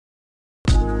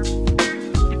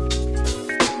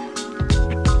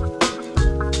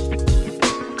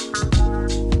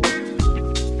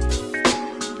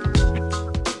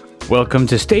Welcome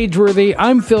to Stageworthy.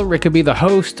 I'm Phil Rickaby, the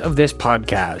host of this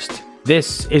podcast.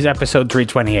 This is episode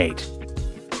 328.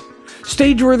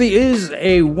 Stageworthy is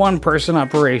a one-person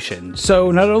operation,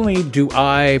 so not only do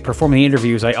I perform the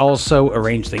interviews, I also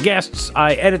arrange the guests,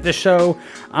 I edit the show,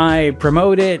 I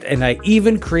promote it, and I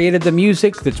even created the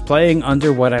music that's playing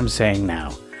under what I'm saying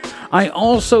now. I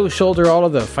also shoulder all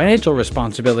of the financial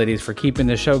responsibilities for keeping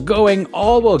the show going,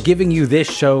 all while giving you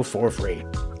this show for free.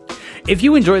 If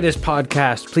you enjoy this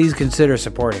podcast, please consider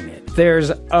supporting it.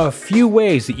 There's a few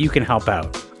ways that you can help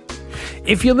out.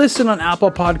 If you listen on Apple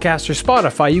Podcasts or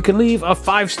Spotify, you can leave a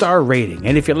 5-star rating.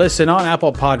 And if you listen on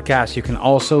Apple Podcasts, you can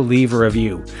also leave a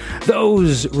review.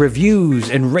 Those reviews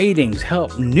and ratings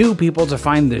help new people to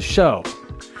find this show.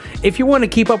 If you want to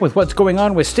keep up with what's going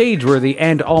on with Stageworthy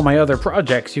and all my other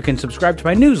projects, you can subscribe to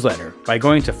my newsletter by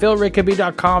going to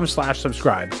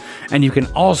philrickaby.com/subscribe. And you can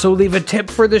also leave a tip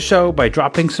for the show by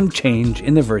dropping some change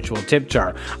in the virtual tip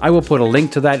jar. I will put a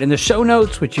link to that in the show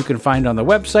notes, which you can find on the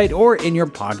website or in your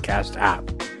podcast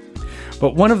app.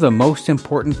 But one of the most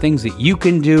important things that you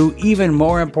can do, even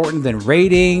more important than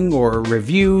rating or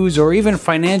reviews or even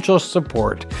financial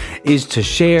support, is to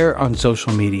share on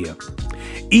social media.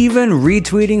 Even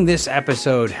retweeting this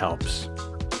episode helps.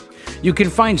 You can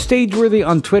find Stageworthy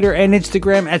on Twitter and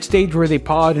Instagram at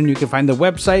StageworthyPod, and you can find the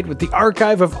website with the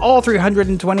archive of all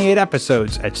 328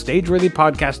 episodes at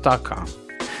StageworthyPodcast.com.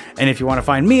 And if you want to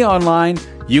find me online,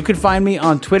 you can find me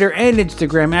on Twitter and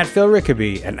Instagram at Phil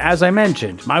Rickaby, and as I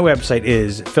mentioned, my website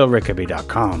is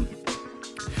philrickaby.com.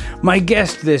 My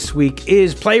guest this week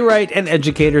is playwright and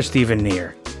educator Stephen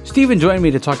Neer. Stephen joined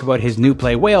me to talk about his new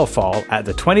play Whale Fall at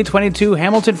the 2022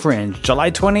 Hamilton Fringe, July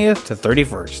 20th to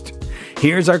 31st.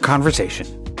 Here's our conversation.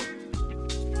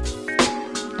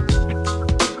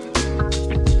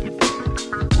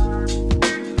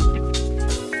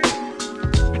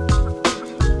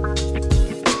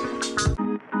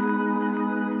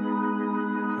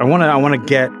 I want to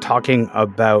get talking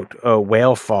about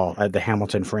Whale Fall at the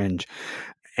Hamilton Fringe,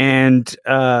 and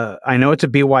I know it's a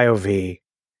BYOV.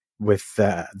 With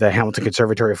the Hamilton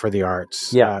Conservatory for the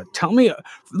Arts. Yeah. Tell me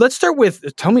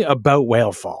about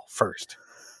Whale Fall first.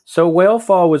 So Whale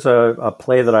Fall was a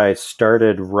play that I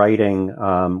started writing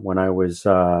when I was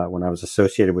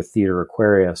associated with Theatre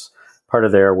Aquarius, part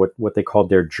of their what they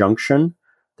called their Junction,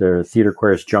 their Theatre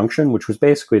Aquarius Junction, which was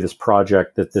basically this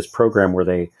program where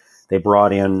they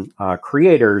brought in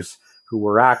creators who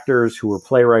were actors, who were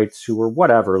playwrights, who were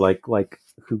whatever,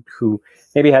 who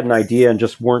maybe had an idea and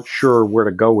just weren't sure where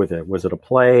to go with it. Was it a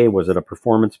play? Was it a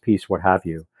performance piece? What have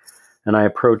you? And I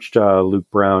approached Luke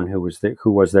Brown, who was their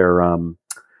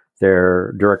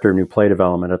director of new play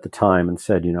development at the time, and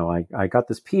said, I got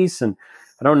this piece, and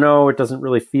I don't know. It doesn't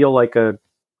really feel like a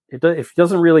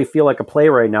play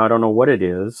right now. I don't know what it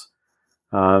is.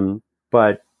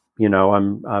 But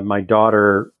I'm my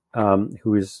daughter,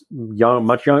 who is who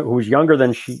was younger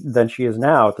than she is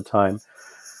now at the time,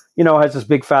 has this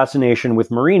big fascination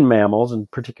with marine mammals, and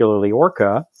particularly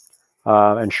orca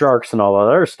and sharks and all that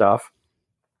other stuff.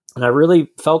 And I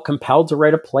really felt compelled to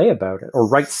write a play about it, or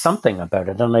write something about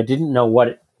it. And I didn't know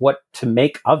what to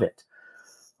make of it.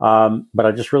 But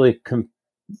I just really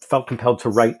felt compelled to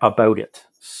write about it.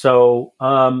 So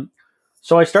I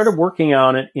started working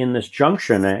on it in the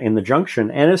Junction.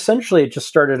 And essentially it just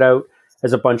started out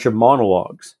as a bunch of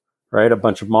monologues, right? A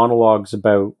bunch of monologues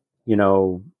about,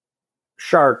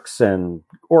 sharks and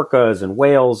orcas and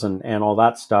whales and all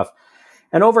that stuff.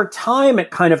 And over time,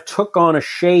 it kind of took on a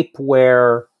shape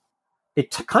wherein the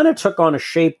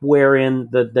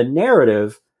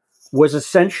narrative was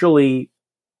essentially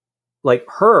like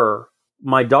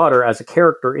my daughter as a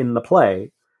character in the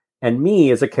play, and me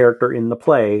as a character in the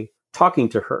play talking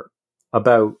to her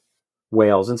about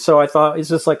whales. And so I thought, is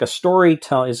this like a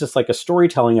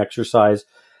storytelling exercise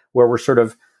where we're sort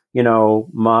of,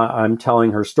 I'm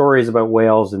telling her stories about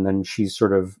whales, and then she's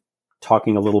sort of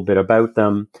talking a little bit about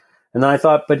them. And then I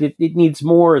thought, but it needs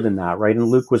more than that, right? And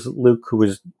Luke, who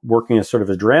was working as sort of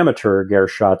a dramaturg,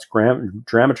 Gershot's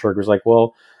dramaturg, was like,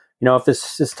 well, if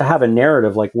this is to have a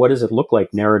narrative, like, what does it look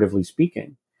like narratively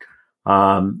speaking?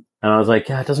 And I was like,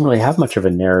 yeah, it doesn't really have much of a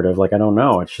narrative. Like, I don't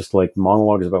know. It's just like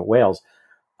monologues about whales.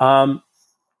 And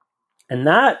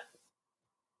that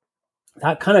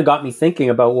kind of got me thinking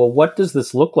about, well, what does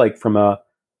this look like from a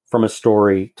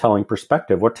storytelling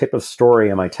perspective? What type of story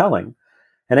am I telling?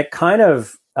 And it kind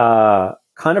of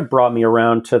brought me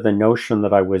around to the notion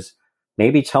that I was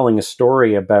maybe telling a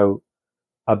story about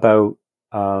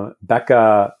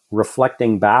Becca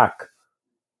reflecting back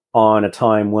on a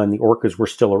time when the orcas were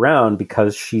still around,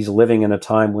 because she's living in a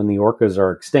time when the orcas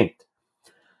are extinct.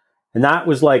 And that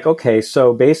was like, okay,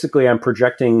 so basically I'm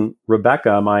projecting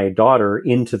Rebecca, my daughter,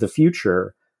 into the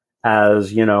future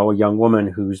as, you know, a young woman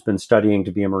who's been studying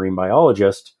to be a marine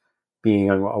biologist, being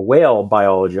a whale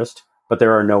biologist, but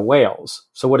there are no whales.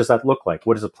 So what does that look like?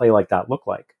 What does a play like that look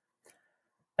like?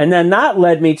 And then that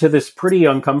led me to this pretty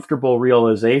uncomfortable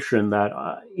realization that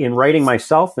in writing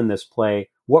myself in this play,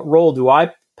 what role do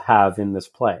I have in this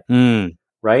play?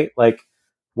 Right? Like,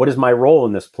 what is my role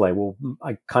in this play? Well,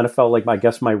 I kind of felt like, I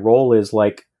guess my role is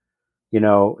like, you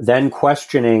know, then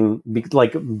questioning,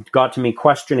 like got to me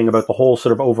questioning about the whole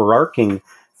sort of overarching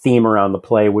theme around the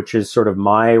play, which is sort of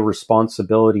my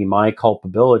responsibility, my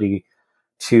culpability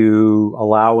to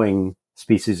allowing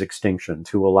species extinction,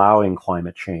 to allowing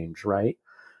climate change, right?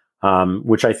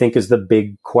 Which I think is the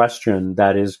big question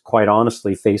that is quite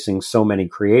honestly facing so many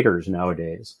creators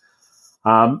nowadays.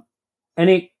 And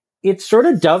it sort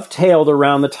of dovetailed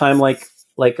around the time,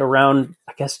 like around,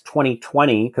 I guess,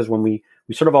 2020, because when we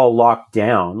sort of all locked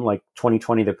down, like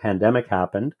 2020, the pandemic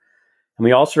happened, and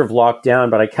we all sort of locked down,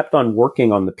 but I kept on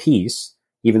working on the piece,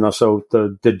 even though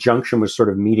the junction was sort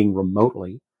of meeting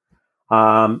remotely.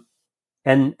 And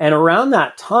around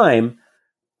that time,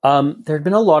 there had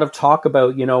been a lot of talk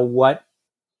about, you know,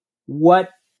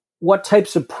 what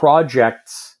types of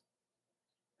projects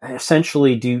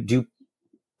essentially do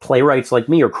playwrights like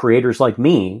me or creators like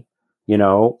me, you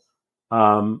know,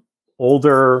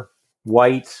 older,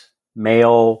 white,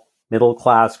 male,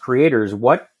 middle-class creators,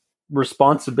 what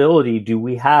responsibility do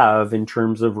we have in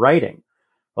terms of writing?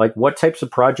 Like, what types of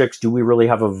projects do we really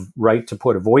have a right to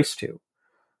put a voice to?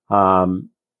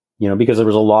 You know, because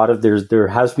there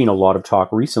has been a lot of talk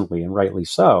recently, and rightly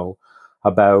so,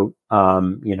 about,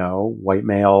 you know, white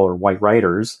male or white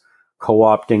writers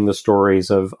co-opting the stories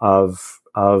of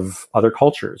other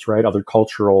cultures, right? Other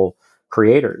cultural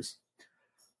creators.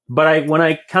 But when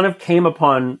I kind of came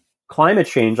upon climate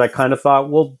change, I kind of thought,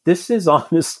 well, this is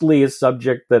honestly a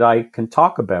subject that I can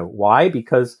talk about. Why?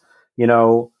 Because, you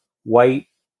know, white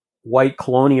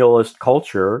colonialist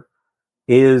culture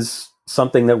is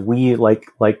something that we like,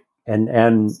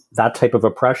 and that type of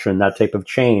oppression, that type of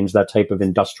change, that type of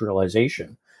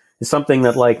industrialization is something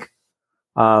that, like,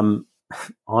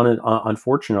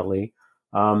 unfortunately,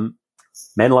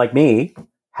 men like me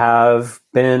have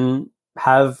been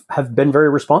very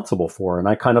responsible for. And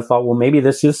I kind of thought, well, maybe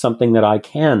this is something that I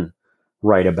can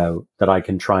write about, that I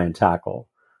can try and tackle,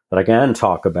 that I can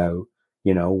talk about.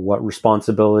 You know, what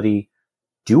responsibility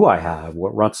do I have?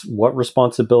 What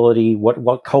responsibility,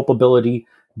 what culpability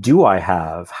do I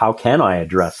have? How can I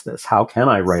address this? How can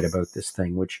I write about this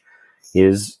thing, which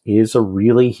is a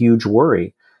really huge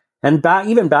worry? And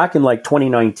even back in like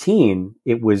 2019,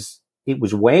 it was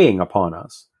weighing upon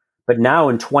us. But now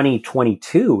in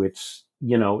 2022, it's,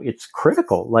 you know, it's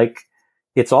critical. Like,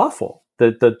 it's awful.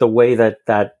 The way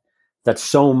that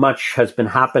so much has been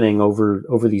happening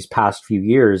over these past few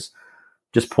years,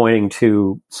 just pointing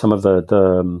to some of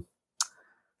the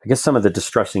I guess some of the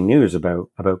distressing news about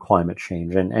climate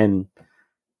change.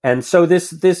 And so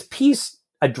this piece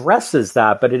addresses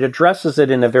that, but it addresses it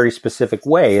in a very specific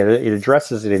way. It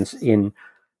addresses it in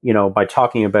you know, by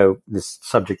talking about this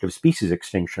subject of species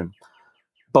extinction.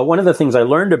 But one of the things I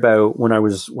learned about when I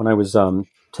was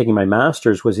taking my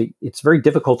master's was it's very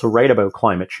difficult to write about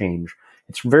climate change.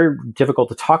 It's very difficult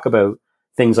to talk about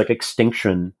things like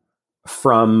extinction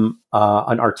from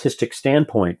an artistic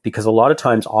standpoint, because a lot of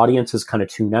times audiences kind of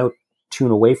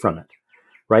tune away from it,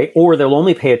 right? Or they'll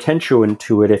only pay attention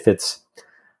to it if it's,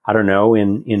 I don't know,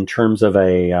 in terms of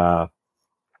I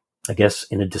guess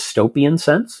in a dystopian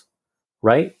sense,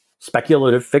 right?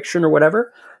 Speculative fiction or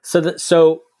whatever.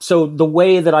 So the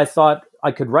way that I thought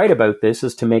I could write about this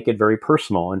is to make it very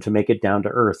personal and to make it down to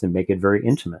earth and make it very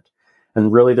intimate.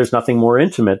 And really, there's nothing more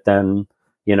intimate than,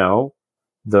 you know,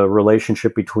 the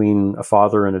relationship between a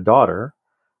father and a daughter,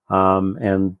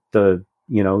 and the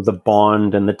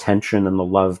bond and the tension and the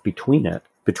love between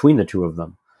the two of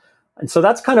them. And so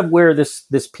that's kind of where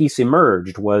this piece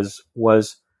emerged,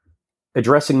 was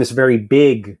addressing this very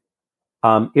big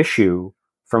issue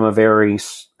from a very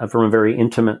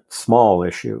intimate, small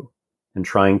issue, and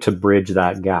trying to bridge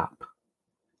that gap.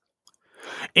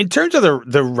 In terms of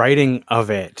the writing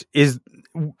of it,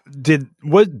 did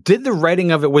the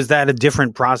writing of it, was that a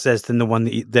different process than one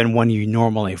you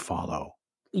normally follow?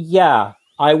 Yeah,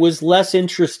 I was less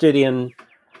interested in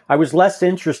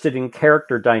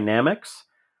character dynamics,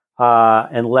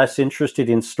 and less interested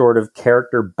in sort of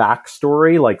character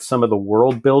backstory, like some of the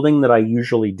world building that I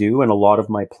usually do in a lot of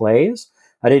my plays.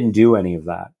 I didn't do any of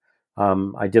that.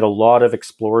 I did a lot of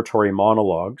exploratory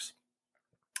monologues.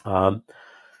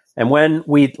 And when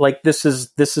this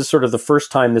is sort of the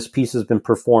first time this piece has been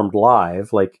performed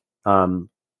live, like but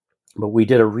we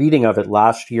did a reading of it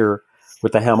last year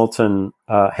with the Hamilton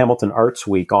Arts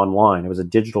Week online. It was a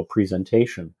digital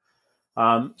presentation.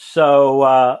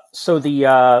 So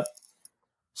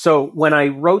when I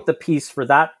wrote the piece for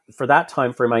that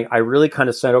time frame, I really kind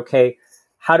of said, okay,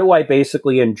 how do I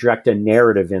basically inject a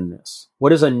narrative in this?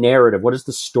 What is a narrative? What does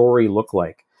the story look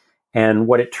like? And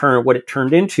what it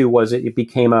turned into was it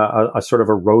became a sort of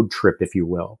a road trip, if you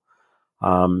will.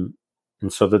 And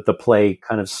so that the play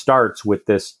kind of starts with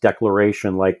this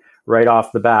declaration, like right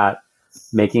off the bat,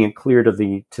 making it clear to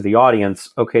the audience,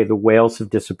 okay, the whales have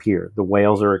disappeared. The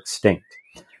whales are extinct.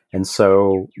 And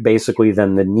so basically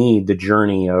then the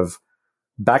journey of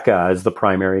Becca as the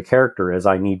primary character is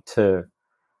I need to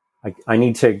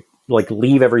like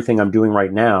leave everything I'm doing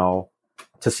right now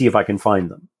to see if I can find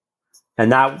them.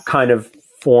 And that kind of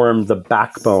formed the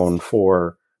backbone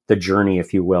for the journey,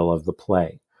 if you will, of the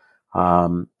play.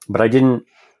 But I didn't.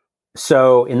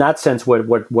 So in that sense,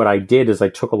 what I did is I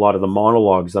took a lot of the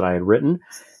monologues that I had written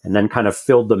and then kind of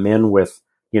filled them in with,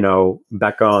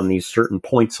 Becca on these certain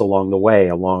points along the way,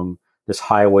 along this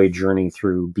highway journey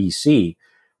through BC,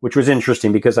 which was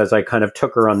interesting because as I kind of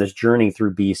took her on this journey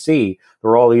through BC, there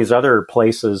were all these other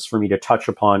places for me to touch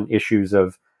upon issues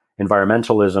of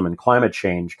environmentalism and climate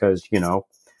change because, no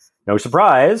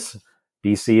surprise,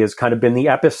 BC has kind of been the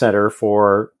epicenter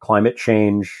for climate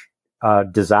change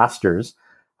disasters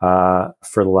for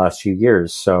the last few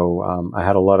years. So I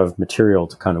had a lot of material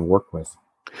to kind of work with.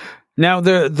 Now,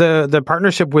 the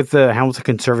partnership with the Hamilton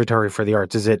Conservatory for the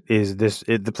Arts,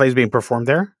 the play's being performed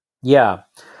there? Yeah.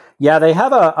 Yeah, they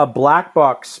have a black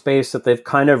box space that they've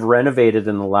kind of renovated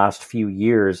in the last few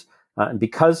years.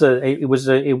 Because they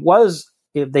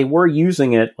were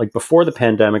using it like before the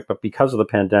pandemic, but because of the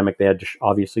pandemic, they had to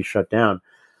obviously shut down.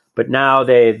 But now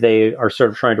they are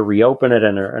sort of trying to reopen it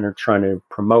and are trying to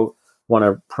want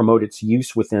to promote its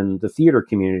use within the theater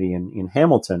community in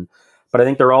Hamilton. But I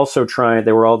think they're also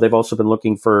they've also been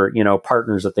looking for,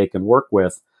 partners that they can work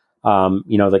with,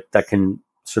 that can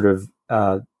sort of,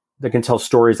 that can tell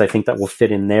stories, I think, that will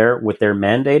fit in there with their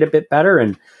mandate a bit better.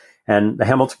 And the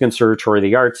Hamilton Conservatory of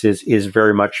the Arts is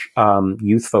very much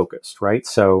youth focused, right?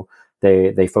 So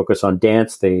they focus on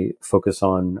dance, they focus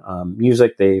on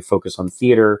music, they focus on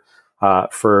theater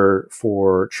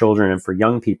for children and for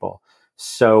young people.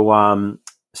 So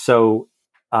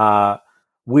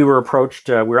we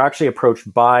were actually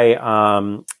approached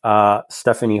by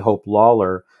Stephanie Hope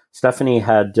Lawler. Stephanie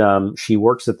she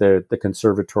works at the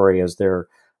conservatory as their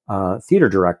theater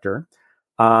director.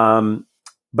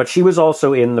 But she was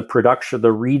also in the production,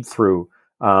 the read through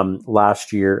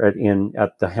last year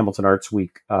at the Hamilton Arts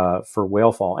Week for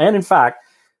Whalefall. And in fact,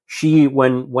 she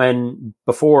when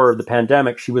before the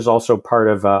pandemic, she was also part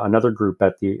of another group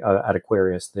at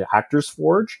Aquarius, the Actors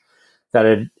Forge, that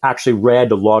had actually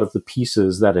read a lot of the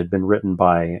pieces that had been written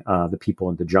by the people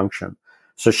in the Junction.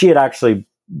 So she had actually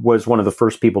was one of the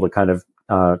first people to kind of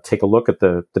take a look at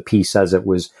the piece as it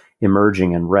was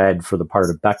emerging and read for the part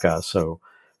of Becca. So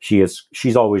she's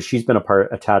been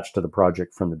attached to the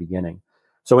project from the beginning.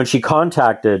 So when she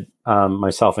contacted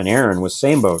myself and Aaron with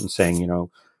Same Boat and saying,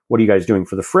 what are you guys doing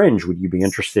for the Fringe? Would you be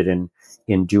interested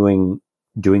in doing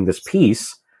this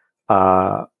piece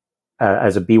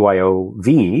as a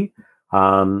BYOV?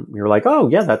 We were like, oh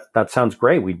yeah, that sounds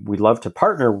great. We'd love to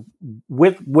partner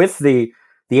with the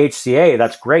HCA.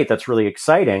 That's great. That's really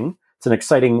exciting. It's an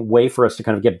exciting way for us to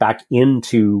kind of get back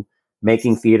into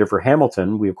making theater for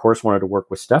Hamilton. We of course wanted to work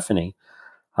with Stephanie.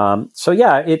 So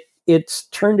yeah, it's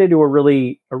turned into a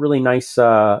really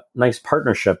nice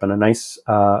partnership and a nice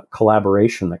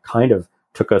collaboration that kind of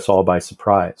took us all by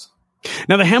surprise.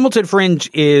 Now the Hamilton Fringe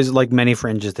is, like many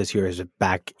fringes this year, is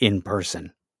back in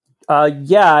person.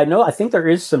 Yeah, I know. I think there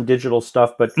is some digital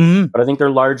stuff, but I think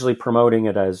they're largely promoting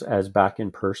it as back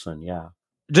in person. Yeah.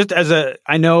 Just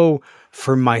I know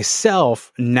for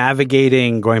myself,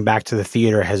 navigating going back to the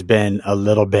theater has been a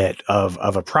little bit of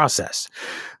a process.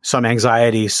 Some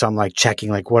anxiety, some like checking,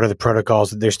 like what are the protocols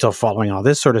that they're still following, all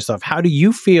this sort of stuff. How do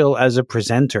you feel as a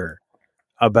presenter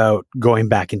about going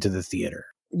back into the theater?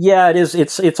 Yeah, it is.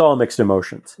 It's all mixed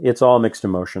emotions. It's all mixed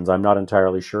emotions. I'm not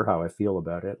entirely sure how I feel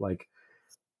about it. Like,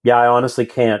 yeah, I honestly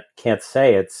can't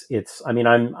say. It's. I mean,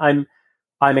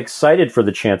 I'm excited for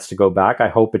the chance to go back. I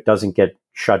hope it doesn't get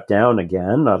shut down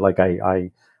again.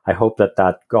 I hope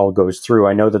that all goes through.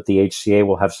 I know that the HCA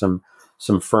will have some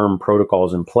firm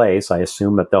protocols in place. I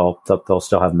assume that they'll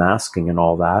still have masking and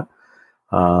all that.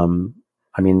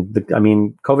 I mean,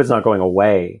 COVID's not going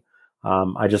away.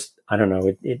 I don't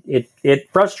know. It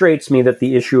frustrates me that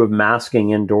the issue of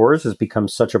masking indoors has become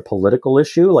such a political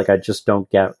issue. Like, I just don't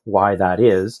get why that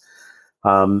is.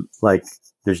 Like,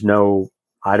 there's no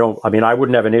I mean, I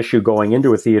wouldn't have an issue going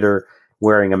into a theater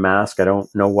wearing a mask. I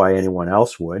don't know why anyone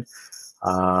else would.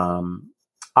 I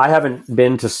haven't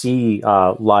been to see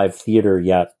live theater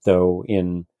yet, though,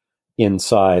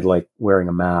 inside, like wearing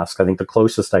a mask. I think the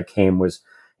closest I came was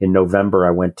in November.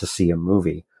 I went to see a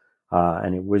movie,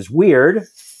 and it was weird.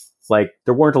 Like,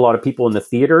 there weren't a lot of people in the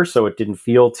theater, so it didn't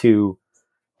feel too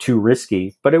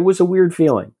risky, but it was a weird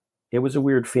feeling.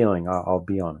 I'll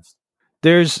be honest.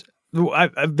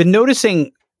 I've been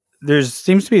noticing there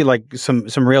seems to be like some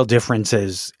real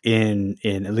differences in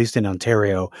at least in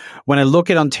Ontario. When I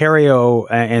look at Ontario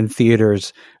and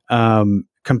theaters,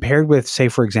 compared with, say,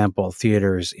 for example,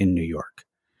 theaters in New York.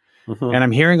 Mm-hmm. And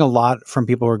I'm hearing a lot from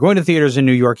people who are going to theaters in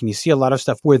New York, and you see a lot of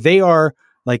stuff where they are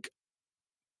like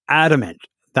adamant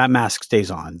that mask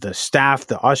stays on. The staff,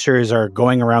 the ushers are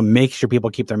going around making sure people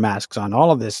keep their masks on,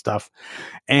 all of this stuff.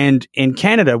 And in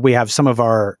Canada, we have some of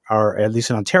our, at least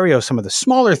in Ontario, some of the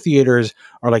smaller theaters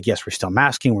are like, yes, we're still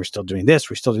masking, we're still doing this,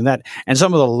 we're still doing that. And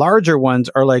some of the larger ones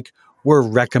are like, we're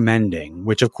recommending,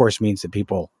 which of course means that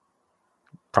people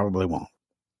probably won't.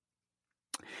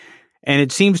 And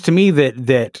it seems to me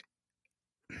that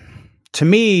to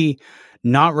me,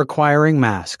 not requiring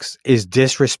masks is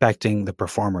disrespecting the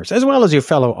performers as well as your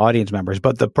fellow audience members.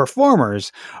 But the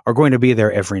performers are going to be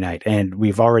there every night. And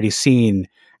we've already seen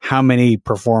how many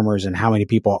performers and how many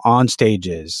people on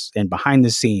stages and behind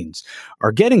the scenes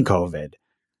are getting COVID.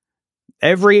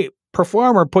 Every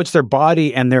performer puts their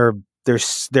body and their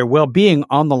well-being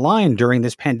on the line during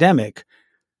this pandemic.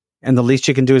 And the least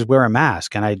you can do is wear a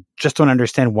mask. And I just don't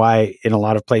understand why in a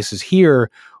lot of places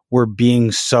here, we're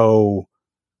being so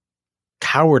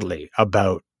cowardly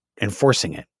about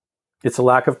enforcing it. It's a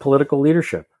lack of political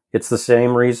leadership. It's the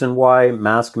same reason why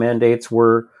mask mandates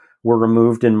were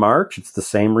removed in March. It's the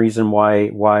same reason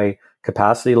why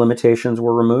capacity limitations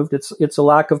were removed. It's a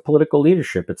lack of political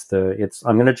leadership.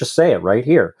 I'm going to just say it right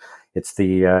here. It's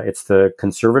the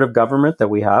conservative government that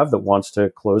we have that wants to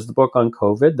close the book on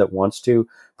COVID, that wants to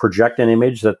project an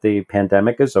image that the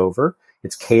pandemic is over.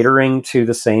 It's catering to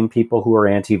the same people who are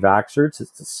anti-vaxxers.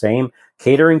 It's the same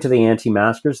catering to the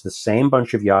anti-maskers, the same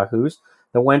bunch of yahoos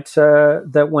that went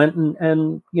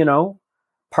and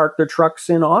parked their trucks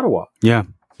in Ottawa. Yeah.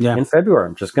 In February.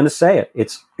 I'm just going to say it.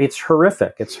 It's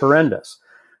horrific. It's horrendous.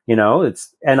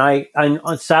 Sadly,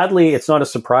 it's not a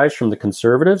surprise from the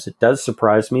Conservatives. It does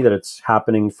surprise me that it's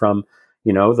happening from,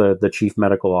 the chief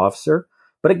medical officer.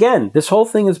 But again, this whole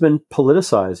thing has been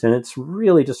politicized, and it's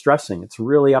really distressing. It's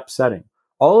really upsetting.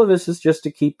 All of this is just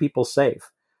to keep people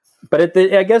safe. But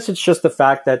I guess it's just the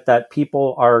fact that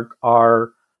people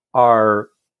are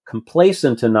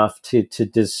complacent enough to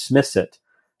dismiss it,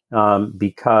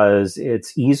 because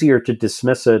it's easier to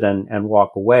dismiss it and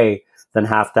walk away than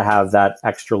have to have that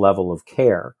extra level of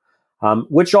care,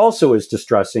 which also is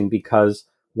distressing because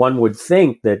one would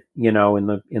think that,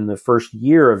 in the first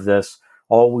year of this,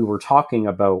 all we were talking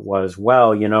about was,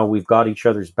 we've got each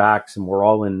other's backs and we're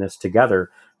all in this together.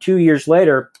 2 years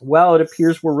later, it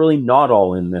appears we're really not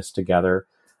all in this together.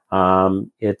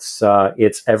 It's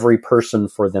every person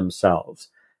for themselves.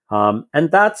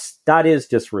 And that is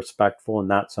disrespectful,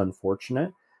 and that's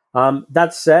unfortunate.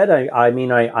 That said,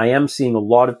 I am seeing a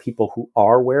lot of people who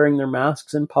are wearing their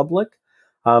masks in public.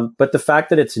 But the fact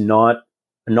that it's not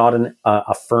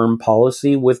a firm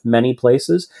policy with many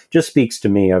places just speaks to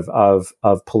me of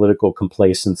political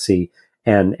complacency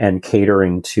and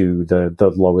catering to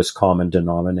the lowest common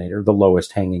denominator, the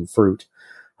lowest hanging fruit,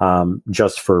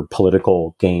 just for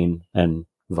political gain and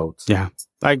votes. Yeah,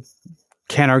 I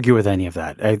can't argue with any of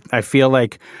that. I feel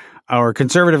like our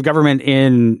conservative government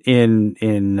in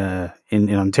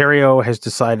Ontario has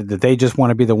decided that they just want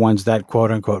to be the ones that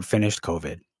quote unquote finished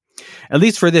COVID, at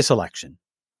least for this election.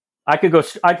 I could go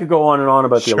on and on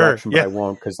about the election, but I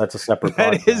won't, because that's a separate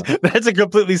podcast. That's a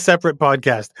completely separate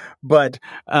podcast. But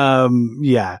I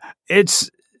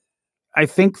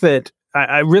think that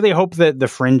I really hope that the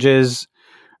fringes,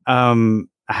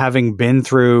 having been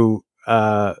through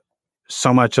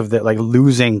so much of the, like,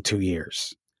 losing 2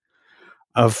 years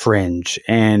of fringe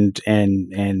and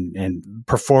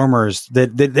performers,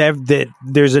 that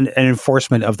there's an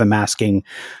enforcement of the masking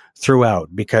throughout,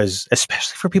 because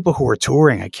especially for people who are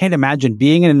touring, I can't imagine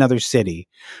being in another city,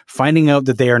 finding out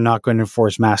that they are not going to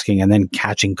enforce masking, and then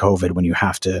catching COVID when you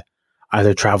have to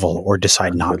either travel or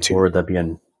decide not to. Or that'd be a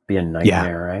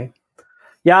nightmare, right?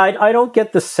 Yeah, I don't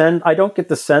get the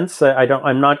sense.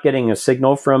 I'm not getting a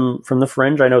signal from the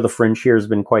fringe. I know the fringe here has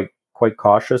been quite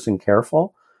cautious and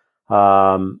careful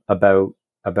about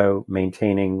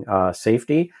maintaining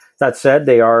safety. That said,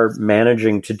 they are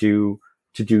managing to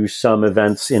do some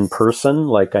events in person.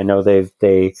 Like, I know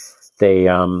they they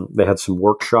had some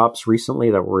workshops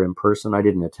recently that were in person. I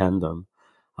didn't attend them,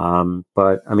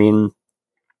 but I mean,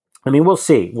 we'll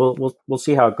see. We'll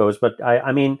see how it goes. But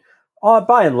I mean,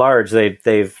 by and large,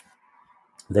 they've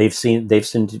seemed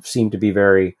to be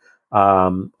very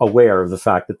aware of the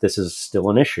fact that this is still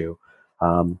an issue,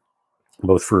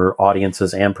 both for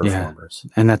audiences and performers.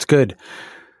 Yeah, and that's good.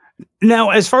 Now,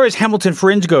 as far as Hamilton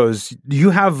Fringe goes, you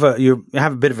have a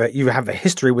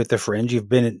history with the Fringe.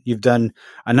 You've done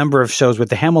a number of shows with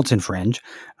the Hamilton Fringe.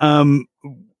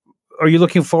 Are you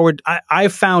looking forward? I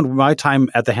found my time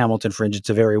at the Hamilton Fringe,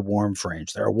 it's a very warm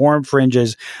fringe. There are warm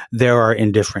fringes, there are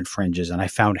indifferent fringes, and I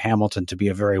found Hamilton to be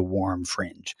a very warm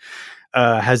fringe.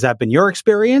 Has that been your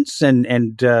experience? And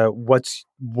how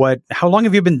long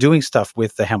have you been doing stuff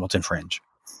with the Hamilton Fringe?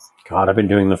 God, I've been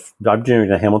doing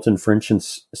the Hamilton Fringe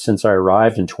since I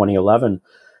arrived in 2011.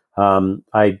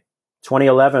 I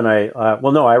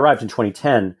arrived in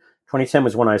 2010. 2010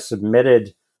 was when I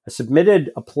submitted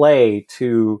a play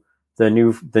to the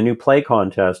new play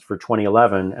contest for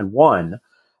 2011 and won.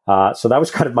 So that was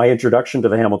kind of my introduction to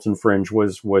the Hamilton Fringe,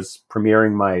 was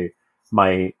premiering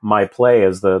my play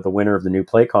as the winner of the new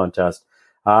play contest.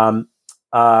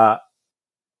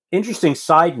 Interesting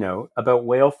side note about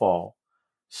Whale Fall.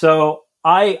 So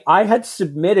I had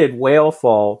submitted Whale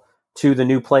Fall to the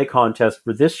new play contest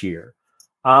for this year.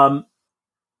 But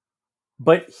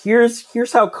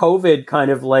here's how COVID kind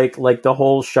of like the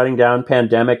whole shutting down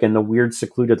pandemic and the weird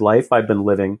secluded life I've been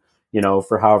living,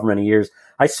 for however many years.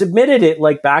 I submitted it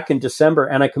like back in December,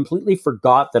 and I completely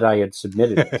forgot that I had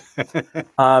submitted it.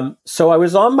 So I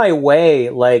was on my way,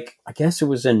 like, I guess it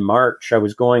was in March. I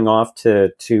was going off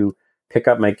to pick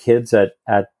up my kids at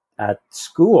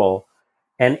school.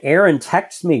 And Aaron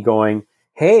texts me going,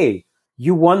 "Hey,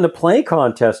 you won the play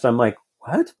contest." I'm like,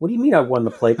 "What? What do you mean I won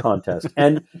the play contest?"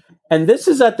 And this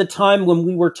is at the time when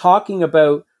we were talking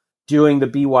about doing the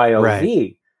BYOV.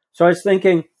 Right. So I was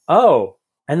thinking, oh,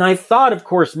 and I thought, of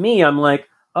course, I'm like,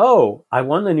 oh, I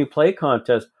won the new play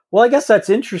contest. Well, I guess that's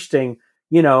interesting.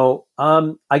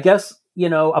 I guess,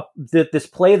 this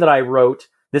play that I wrote,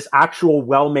 this actual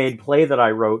well-made play that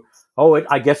I wrote,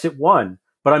 I guess it won.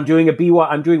 But I'm doing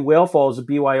Whale Fall as a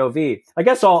BYOV. I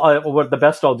guess the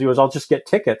best I'll do is I'll just get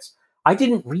tickets. I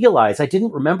didn't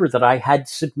remember that I had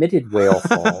submitted Whale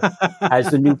Fall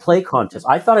as the new play contest.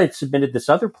 I thought I'd submitted this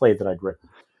other play that I'd written.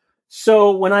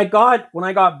 So when I got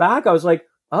back, I was like,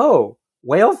 oh,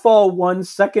 Whale Fall won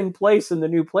second place in the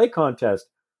new play contest.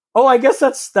 Oh, I guess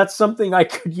that's something I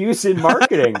could use in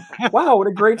marketing. Wow, what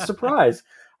a great surprise.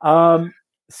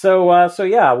 So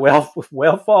yeah,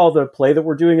 Whale Fall, the play that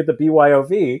we're doing at the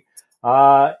BYOV,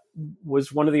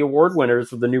 was one of the award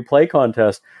winners of the new play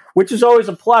contest, which is always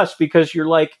a plus, because you're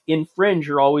like, in Fringe,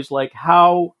 you're always like,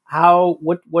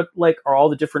 what like are all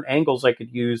the different angles I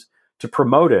could use to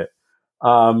promote it?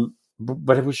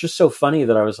 But it was just so funny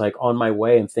that I was like on my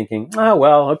way and thinking, oh,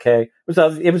 well, okay.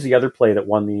 It was the other play that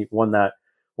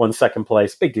won second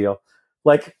place. Big deal.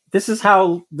 Like, this is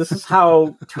how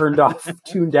tuned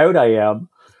out I am.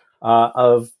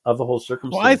 Of the whole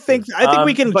circumstance. Well, I think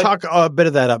we can talk a bit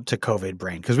of that up to COVID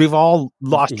brain, because we've all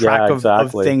lost track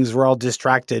of things. We're all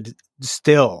distracted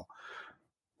still.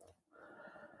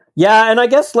 Yeah, and I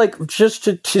guess like just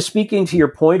to speaking to your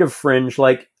point of Fringe,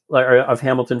 like of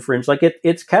Hamilton Fringe, like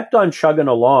it's kept on chugging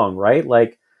along, right?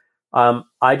 Like I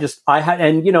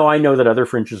know that other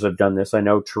Fringes have done this. I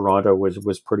know Toronto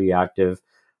was pretty active,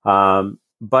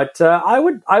 but I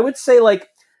would say like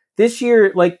this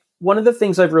year, like, one of the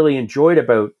things I've really enjoyed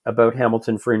about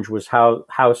Hamilton Fringe was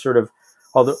how sort of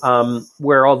all the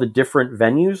where all the different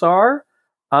venues are.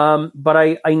 But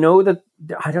I know that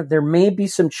there may be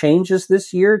some changes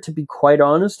this year, to be quite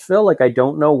honest, Phil. Like, I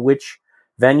don't know which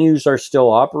venues are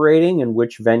still operating and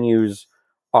which venues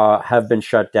have been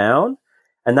shut down.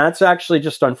 And that's actually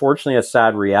just, unfortunately, a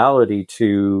sad reality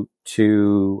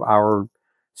to our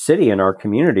city and our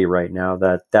community right now,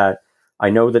 that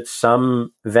I know that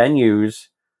some venues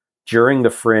during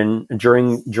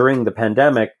the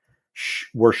pandemic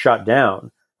were shut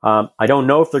down. I don't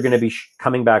know if they're going to be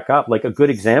coming back up. Like, a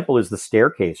good example is the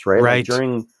Staircase, right? Right.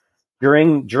 Like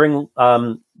during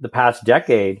the past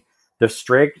decade, the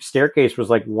Staircase was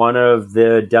like one of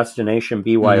the destination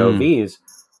BYOVs.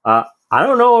 I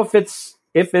don't know if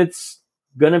it's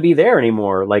going to be there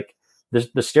anymore. Like,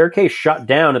 the Staircase shut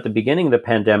down at the beginning of the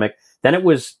pandemic. Then it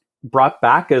was brought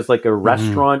back as like a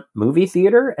restaurant movie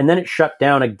theater, and then it shut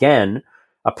down again.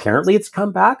 Apparently it's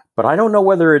come back, but I don't know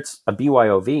whether it's a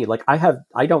BYOV. Like,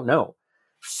 I don't know.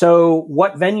 So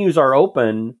what venues are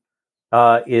open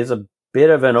is a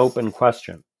bit of an open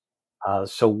question. I'll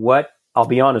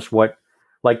be honest,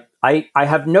 I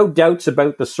have no doubts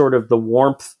about the sort of the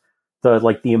warmth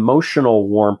the emotional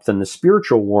warmth and the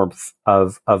spiritual warmth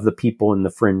of the people in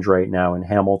the Fringe right now in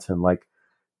Hamilton. Like,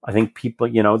 I think people,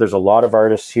 there's a lot of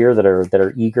artists here that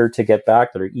are eager to get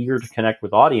back, that are eager to connect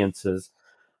with audiences.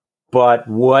 But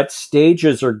what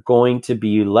stages are going to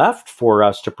be left for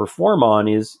us to perform on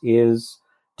is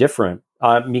different.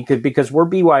 Because we're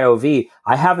BYOV,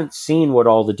 I haven't seen what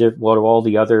all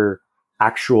the other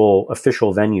actual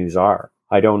official venues are.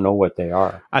 I don't know what they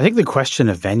are. I think the question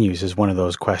of venues is one of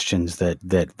those questions that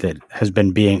has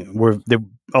been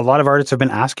a lot of artists have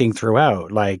been asking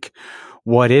throughout. Like,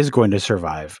 what is going to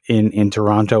survive in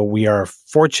Toronto? We are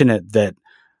fortunate that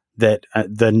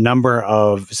the number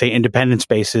of, say, independent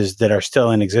spaces that are still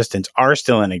in existence,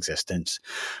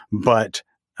 but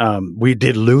we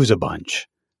did lose a bunch.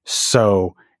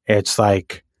 So it's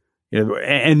like,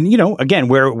 and again,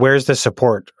 where's the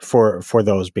support for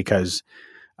those? Because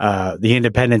the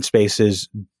independent spaces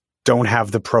don't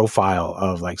have the profile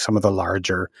of like some of the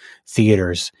larger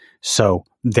theaters, so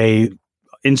they,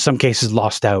 in some cases,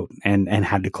 lost out and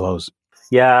had to close.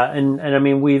 Yeah, and I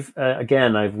mean we've had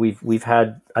that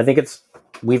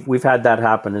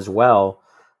happen as well.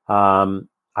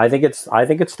 I think it's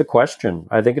the question.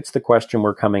 I think it's the question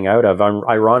we're coming out of.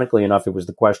 Ironically enough, it was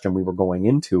the question we were going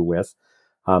into with,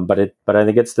 but I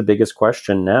think it's the biggest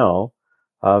question now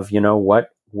of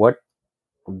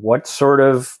what sort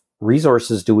of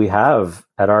resources do we have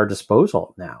at our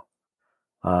disposal now?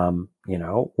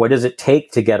 What does it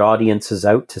take to get audiences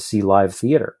out to see live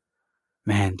theater?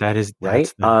 Man, that's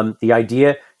right. The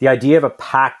idea of a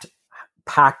packed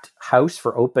house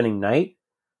for opening night.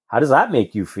 How does that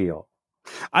make you feel?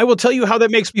 I will tell you how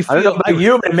that makes me feel. I don't know about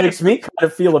you, it makes me kind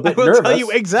of feel a bit nervous. I will tell you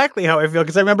exactly how I feel,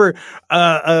 because I remember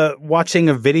watching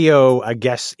a video, I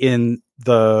guess, in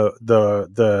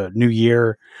the new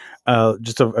year,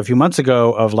 just a few months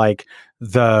ago, of like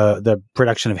the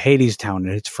production of Hadestown and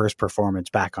its first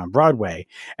performance back on Broadway,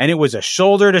 and it was a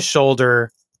shoulder to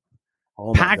shoulder.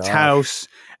 Packed house,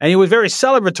 and it was very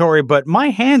celebratory, but my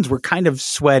hands were kind of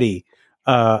sweaty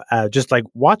just like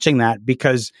watching that,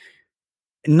 because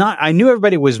I knew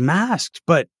everybody was masked,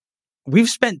 but we've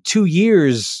spent 2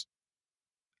 years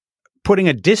putting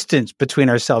a distance between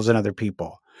ourselves and other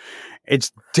people.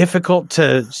 It's difficult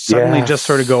to suddenly just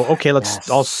sort of go, okay, let's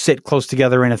all sit close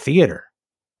together in a theater.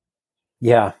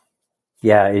 Yeah,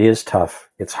 it is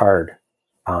tough. It's hard.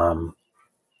 And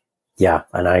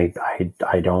I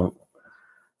don't.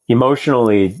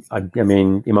 Emotionally, I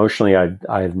don't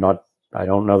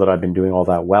know that I've been doing all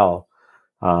that well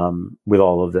with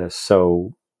all of this.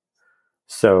 So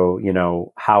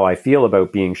how I feel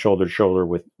about being shoulder to shoulder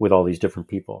with all these different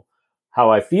people,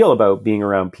 how I feel about being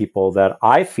around people that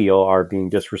I feel are being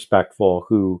disrespectful,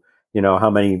 who, how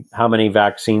many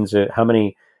vaccines have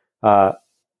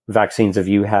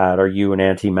you had? Are you an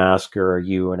anti-masker? Are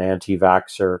you an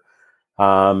anti-vaxxer?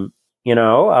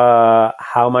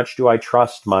 How much do I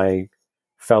trust my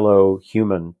fellow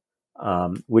human?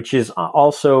 Which is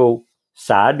also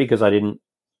sad, because I didn't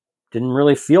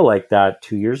really feel like that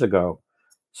 2 years ago.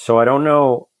 So I don't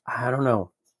know.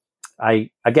 I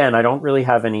don't really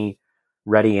have any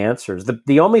ready answers.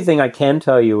 The only thing I can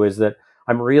tell you is that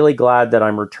I'm really glad that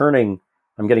I'm returning.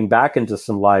 I'm getting back into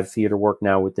some live theater work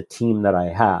now with the team that I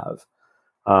have.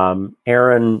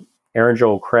 Aaron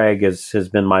Joel Craig has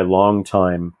been my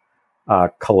longtime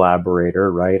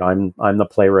collaborator, right? I'm the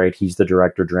playwright, he's the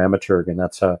director dramaturg, and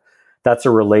that's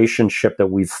a relationship that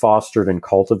we've fostered and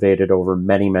cultivated over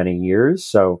many, many years.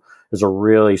 So there's a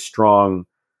really strong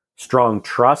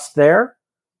trust there,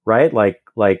 right? Like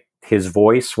his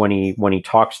voice when he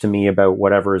talks to me about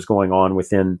whatever is going on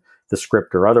within the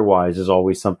script or otherwise is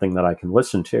always something that I can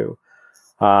listen to.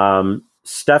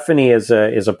 Stephanie is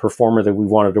a performer that we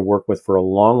wanted to work with for a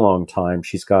long, long time.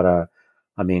 She's got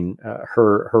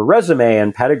her resume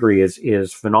and pedigree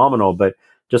is phenomenal, but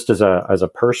just as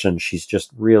a person, she's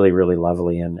just really, really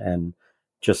lovely, and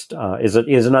just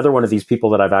is another one of these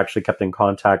people that I've actually kept in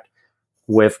contact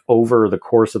with over the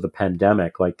course of the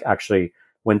pandemic. Like, actually,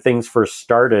 when things first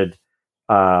started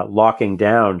locking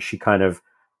down, she kind of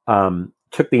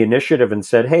took the initiative and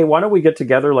said, "Hey, why don't we get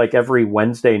together like every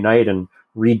Wednesday night and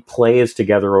read plays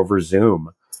together over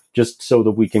Zoom, just so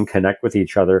that we can connect with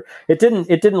each other." It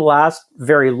didn't last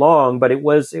very long, but it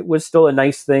was still a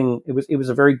nice thing. It was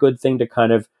a very good thing to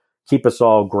kind of keep us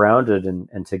all grounded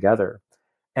and together.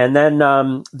 And then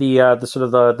the sort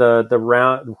of the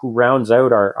round who rounds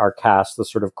out our cast, the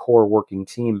sort of core working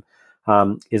team,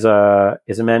 is a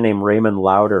man named Raymond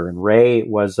Lauder, and Ray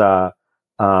was a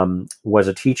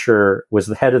teacher, was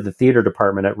the head of the theater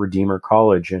department at Redeemer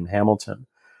College in Hamilton.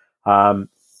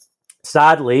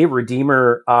 Sadly,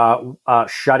 Redeemer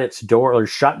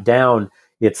shut down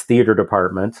its theater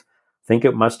department. I think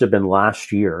it must have been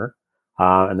last year.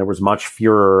 And there was much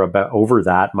furor over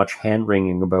that, much hand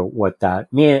wringing about what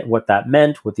that meant, what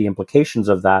the implications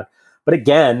of that. But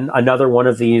again, another one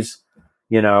of these,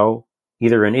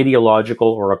 either an ideological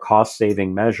or a cost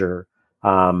saving measure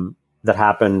that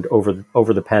happened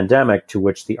over the pandemic, to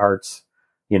which the arts,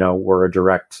 were a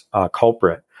direct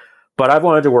culprit. But I've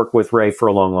wanted to work with Ray for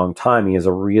a long, long time. He has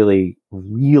a really,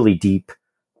 really deep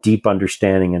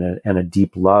understanding and a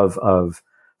deep love of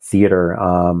theater,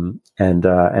 and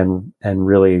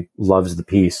really loves the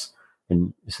piece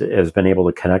and has been able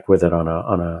to connect with it on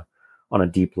a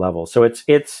deep level. So it's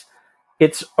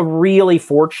a really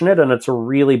fortunate, and it's a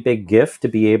really big gift to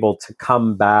be able to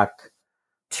come back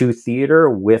to theater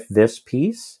with this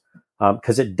piece,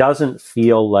 because it doesn't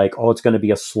feel like, it's going to be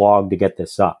a slog to get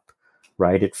this up,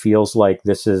 right? It feels like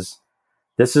this is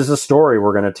a story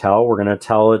we're going to tell. We're going to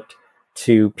tell it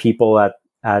to people at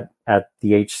the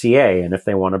HCA, and if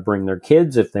they want to bring their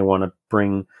kids, if they want to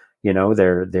bring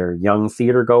their young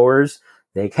theater goers,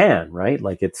 they can, right?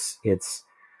 Like it's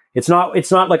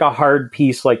not like a hard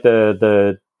piece like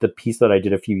the piece that I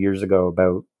did a few years ago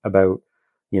about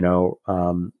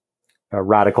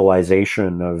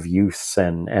radicalization of youths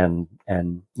and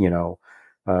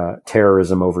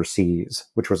terrorism overseas,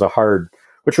 which was a hard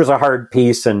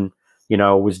piece, and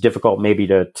was difficult maybe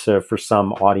to for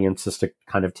some audiences to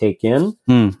kind of take in.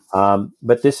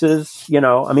 But this is,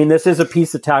 this is a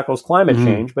piece that tackles climate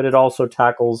change, but it also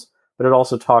talks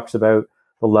about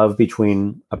the love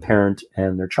between a parent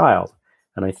and their child.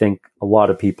 And I think a lot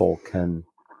of people can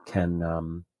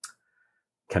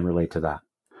relate to that.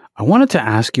 I wanted to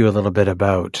ask you a little bit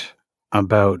about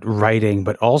writing,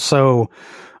 but also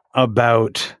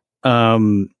about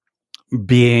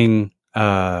being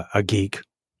a geek.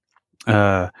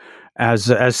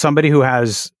 As somebody who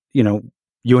has,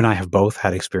 you and I have both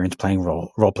had experience playing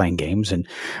role-playing games and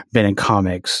been in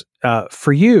comics.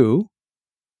 For you,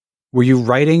 were you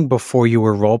writing before you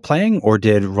were role-playing, or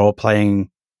did role-playing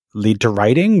lead to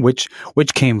writing? Which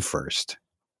came first?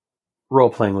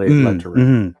 Role-playing led to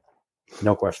writing.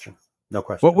 No question.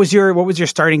 What was your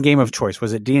starting game of choice?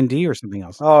 Was it D&D or something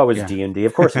else? Oh, it was D&D.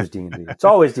 Of course it was D&D. It's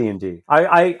always D&D.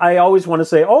 I always want to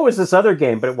say, it's this other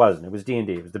game, but it wasn't. It was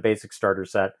D&D. It was the basic starter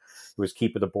set. It was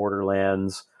Keep of the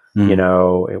Borderlands.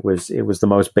 It was the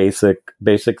most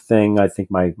basic thing. I think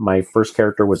my first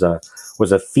character was a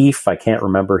thief. I can't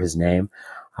remember his name.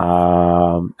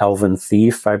 Elven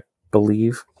thief, I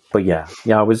believe. But yeah,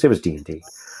 it was D&D.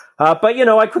 But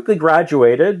I quickly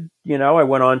graduated. I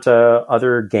went on to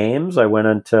other games. I went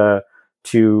into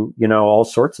all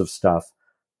sorts of stuff.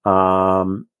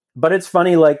 But it's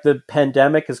funny, like the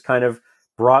pandemic has kind of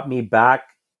brought me back,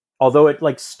 although it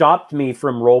like stopped me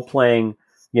from role playing,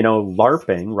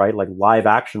 LARPing, right? Like live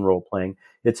action role playing.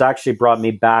 It's actually brought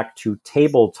me back to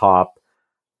tabletop,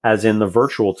 as in the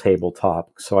virtual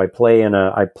tabletop. So I play in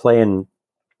a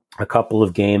couple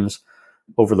of games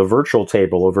over the virtual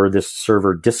table, over this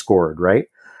server Discord, right?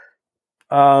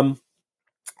 And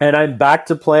I'm back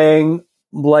to playing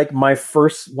like one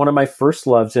of my first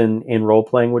loves in role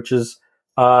playing, which is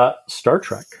Star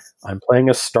Trek. I'm playing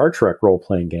a Star Trek role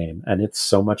playing game, and it's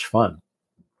so much fun.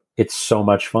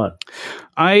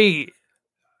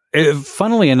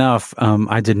 Funnily enough,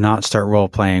 I did not start role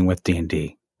playing with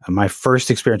D&D. My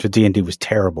first experience with D&D was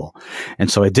terrible,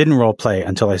 and so I didn't role play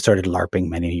until I started LARPing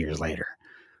many years later.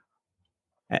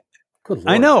 Good Lord.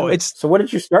 I know. So what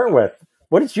did you start with?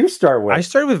 I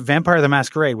started with Vampire the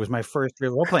Masquerade. Was my first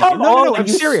real role playing. No, I'm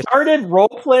serious. Started role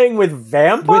playing with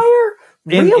Vampire?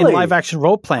 In live action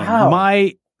role playing. Wow.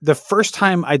 The first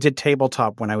time I did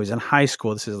tabletop when I was in high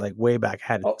school, this is like way back,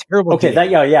 I had a terrible game.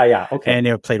 Yeah. Okay. And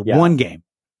I played one game.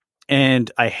 And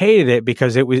I hated it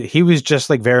because he was just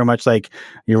like very much like,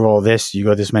 you roll this, you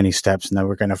go this many steps, and then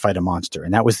we're going to fight a monster.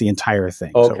 And that was the entire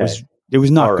thing. Okay. So it was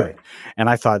not good. And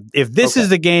I thought, if this is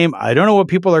the game, I don't know what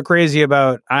people are crazy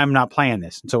about, I'm not playing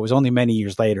this. And so it was only many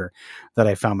years later that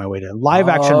I found my way to live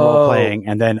action role playing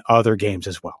and then other games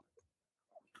as well.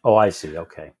 Oh, I see.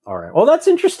 Okay. All right. Well, that's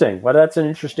interesting. Well, that's an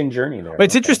interesting journey there. But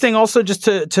it's interesting also just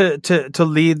to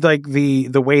lead like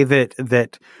the way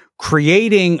that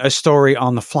creating a story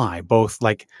on the fly, both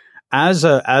like as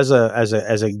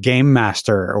a game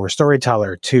master or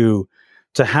storyteller to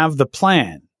have the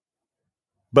plan,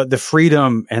 but the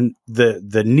freedom and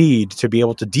the need to be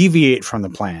able to deviate from the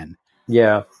plan.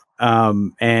 Yeah.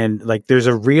 And like there's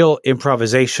a real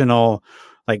improvisational,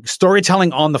 like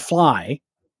storytelling on the fly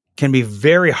can be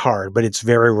very hard, but it's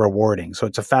very rewarding. So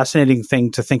it's a fascinating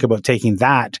thing to think about taking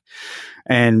that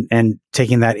and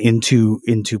taking that into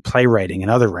playwriting and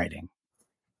other writing.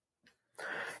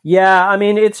 Yeah, I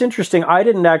mean, it's interesting. I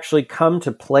didn't actually come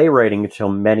to playwriting until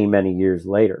many, many years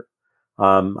later.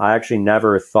 I actually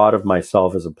never thought of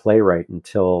myself as a playwright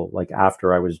until like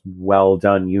after I was well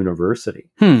done university.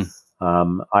 I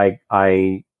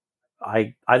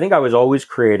think I was always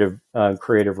creative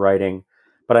writing,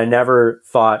 but I never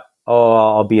thought,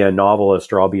 oh, I'll be a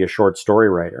novelist or I'll be a short story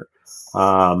writer.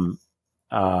 And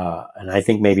I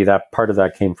think maybe that part of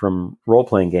that came from role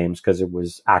playing games because it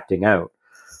was acting out.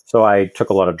 So I took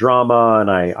a lot of drama,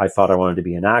 and I thought I wanted to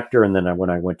be an actor. And then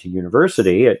when I went to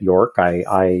university at York,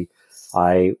 I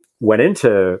went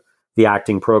into the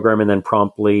acting program and then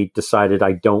promptly decided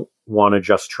I don't want to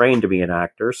just train to be an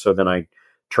actor. So then I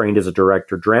trained as a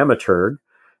director dramaturg. And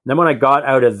then when I got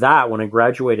out of that, when I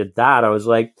graduated that, I was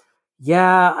like,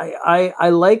 yeah, I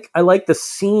like the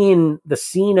scene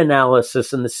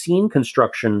analysis and the scene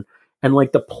construction and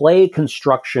like the play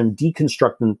construction,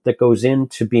 deconstruction that goes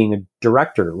into being a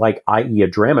director, like i.e. a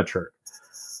dramaturg.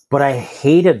 But I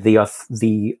hated the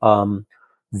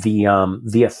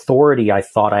authority I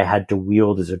thought I had to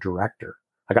wield as a director.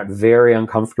 I got very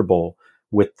uncomfortable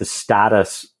with the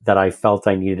status that I felt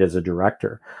I needed as a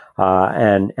director.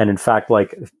 And in fact,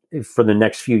 like for the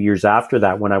next few years after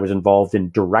that, when I was involved in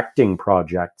directing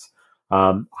projects,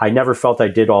 I never felt I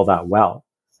did all that well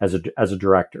as a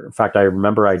director. In fact, I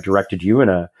remember I directed you in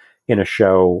a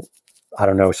show, I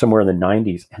don't know, somewhere in the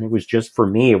 90s. And it was just, for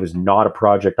me, it was not a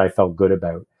project I felt good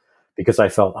about because I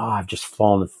felt, I've just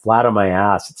fallen flat on my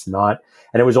ass. It's not.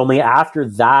 And it was only after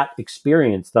that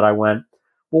experience that I went,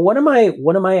 well, what am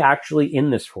I actually in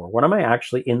this for? What am I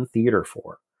actually in theater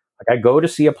for? Like, I go to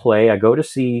see a play, I go to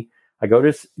see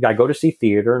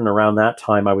theater. And around that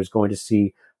time I was going to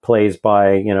see plays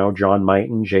by, John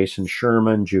Mighton, Jason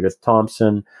Sherman, Judith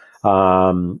Thompson,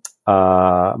 Michael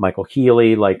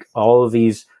Healy, like all of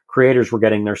these creators were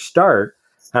getting their start.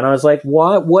 And I was like,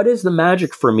 what is the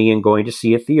magic for me in going to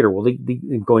see a theater? Well,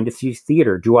 going to see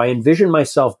theater, do I envision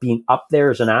myself being up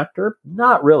there as an actor?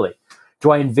 Not really.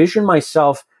 Do I envision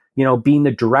myself, being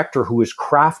the director who has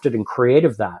crafted and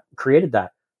created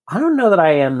that? I don't know that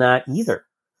I am that either.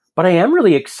 But I am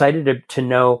really excited to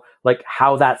know like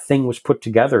how that thing was put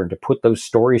together and to put those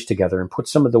stories together and put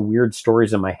some of the weird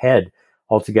stories in my head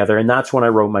all together. And that's when I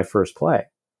wrote my first play.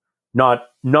 Not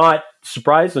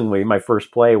surprisingly, my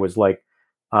first play was like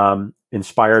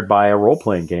inspired by a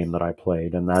role-playing game that I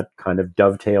played. And that kind of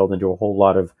dovetailed into a whole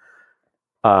lot of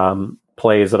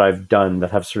plays that I've done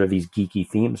that have sort of these geeky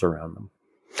themes around them.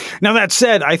 Now, that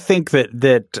said, I think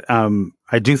that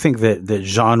I do think that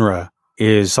genre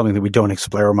is something that we don't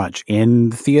explore much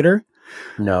in theater.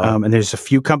 No. And there's a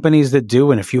few companies that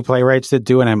do and a few playwrights that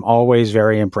do. And I'm always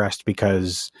very impressed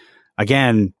because,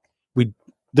 again,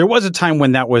 there was a time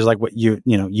when that was like what you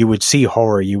would see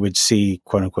horror, you would see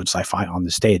quote unquote sci-fi on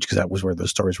the stage because that was where those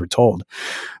stories were told.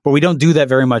 But we don't do that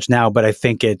very much now. But I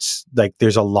think it's like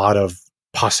there's a lot of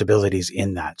possibilities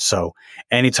in that. So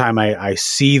anytime I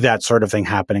see that sort of thing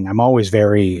happening, I'm always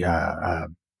very,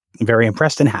 very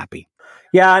impressed and happy.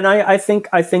 Yeah, and I think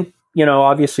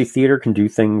obviously theater can do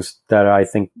things that I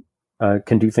think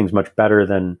can do things much better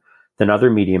than other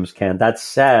mediums can. That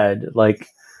said, like,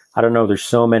 I don't know, there's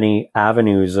so many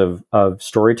avenues of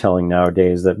storytelling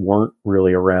nowadays that weren't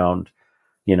really around,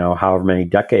 however many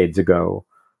decades ago.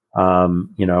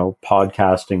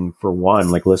 Podcasting for one,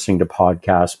 like listening to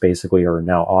podcasts basically are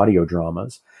now audio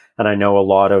dramas. And I know a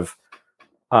lot of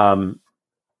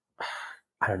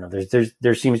I don't know.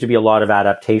 There seems to be a lot of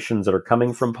adaptations that are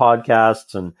coming from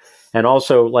podcasts and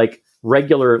also like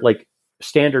regular, like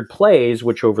standard plays,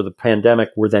 which over the pandemic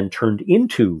were then turned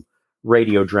into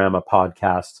radio drama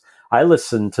podcasts. I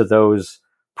listened to those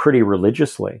pretty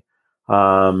religiously,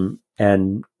 and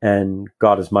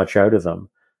got as much out of them.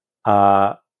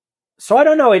 So I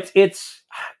don't know. It's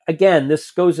again, this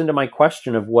goes into my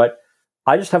question of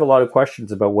I just have a lot of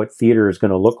questions about what theater is going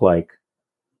to look like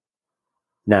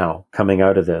now coming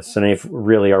out of this. And if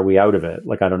really, are we out of it?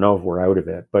 Like, I don't know if we're out of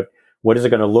it, but what is it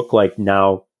going to look like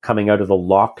now coming out of the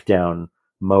lockdown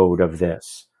mode of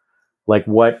this? Like,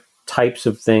 what types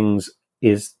of things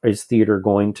is theater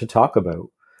going to talk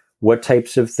about? What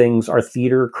types of things are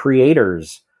theater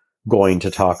creators going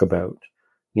to talk about?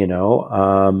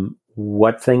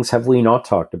 What things have we not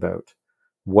talked about?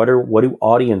 What do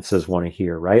audiences want to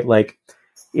hear? Right? Like,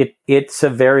 it's a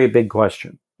very big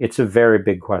question. It's a very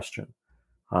big question.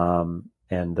 I don't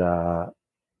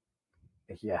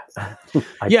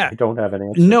have an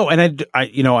answer. No, and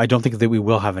I don't think that we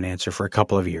will have an answer for a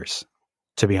couple of years,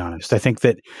 to be honest. I think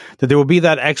that there will be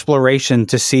that exploration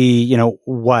to see,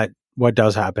 what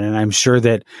does happen. And I'm sure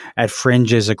that at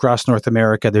fringes across North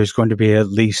America, there's going to be at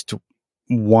least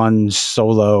one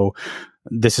solo,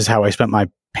 this is how I spent my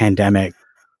pandemic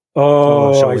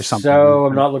Oh, show or something.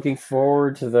 I'm not looking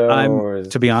forward to those.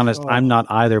 To be honest, I'm not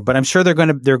either, but I'm sure they're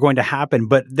going to happen.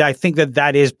 But I think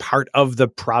that is part of the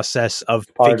process of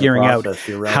figuring out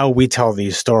how we tell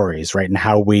these stories, right? And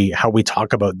how we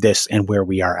talk about this and where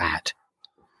we are at.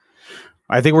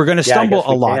 I think we're going to stumble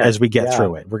a lot as we get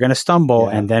through it. We're going to stumble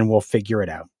and then we'll figure it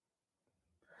out.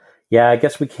 Yeah, I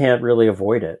guess we can't really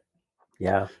avoid it.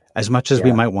 Yeah. As much as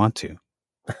we might want to.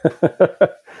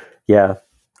 Yeah.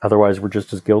 Otherwise, we're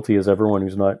just as guilty as everyone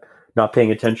who's not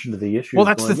paying attention to the issue. Well,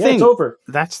 that's the thing. It's over.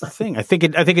 That's the thing. I think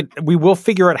we will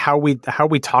figure out how we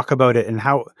talk about it and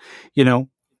how,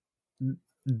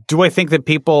 do I think that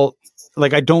people,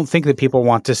 like, I don't think that people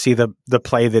want to see the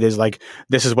play that is like,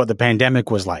 this is what the pandemic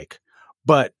was like.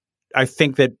 But I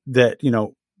think that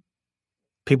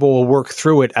people will work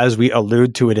through it as we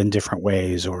allude to it in different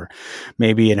ways, or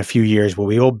maybe in a few years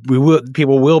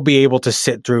people will be able to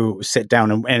sit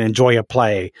down and enjoy a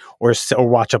play or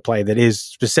watch a play that is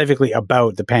specifically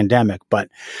about the pandemic. But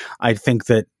I think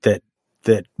that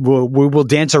we will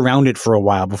dance around it for a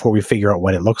while before we figure out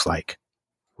what it looks like.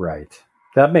 Right.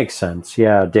 That makes sense.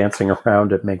 Yeah. Dancing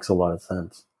around it makes a lot of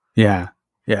sense. Yeah.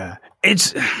 Yeah.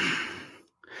 It's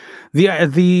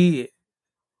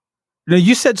now,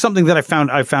 you said something that I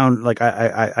found like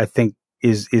I think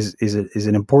is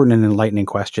an important and enlightening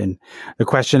question. The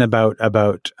question about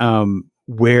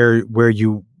what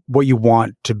you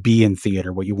want to be in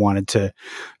theater, what you wanted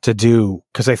to do.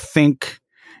 Because I think,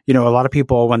 a lot of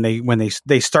people when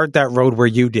they start that road where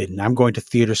you did, and I'm going to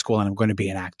theater school and I'm going to be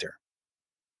an actor.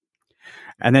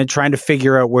 And then trying to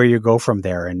figure out where you go from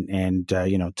there,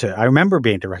 I remember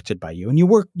being directed by you, and you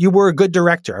were a good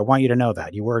director. I want you to know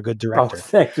that you were a good director. Oh,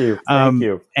 thank you, thank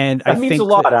you. And that means a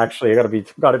lot. Actually, I got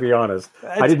to be honest.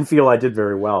 I didn't feel I did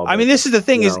very well. I mean, this is the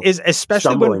thing: is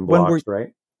especially when we're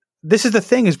right. This is the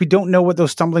thing: is we don't know what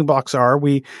those stumbling blocks are.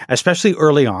 We, especially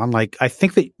early on, like I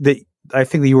think that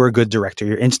you were a good director.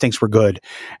 Your instincts were good,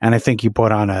 and I think you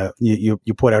put on you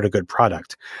put out a good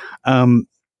product.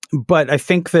 But I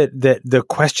think that the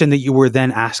question that you were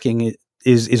then asking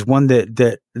is one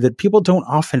that people don't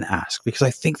often ask, because I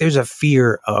think there's a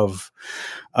fear of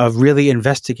really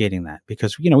investigating that,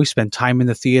 because we spend time in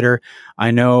the theater.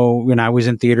 I know when I was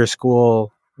in theater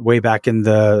school way back in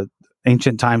the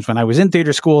ancient times, when I was in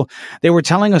theater school, they were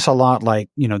telling us a lot like,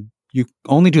 you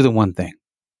only do the one thing.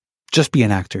 Just be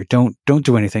an actor. Don't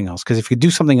do anything else. Because if you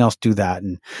do something else, do that.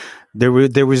 And there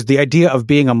was the idea of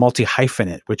being a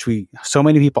multi-hyphenate, which so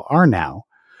many people are now,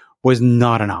 was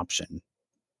not an option.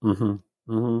 Mm-hmm.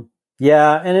 Mm-hmm.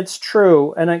 Yeah, and it's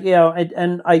true. And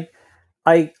I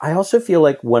also feel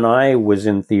like when I was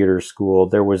in theater school,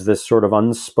 there was this sort of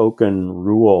unspoken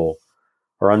rule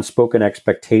or unspoken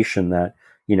expectation that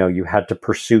you had to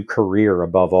pursue career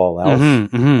above all else,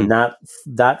 and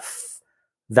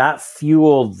that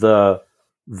fueled the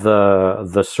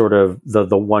sort of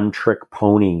the one trick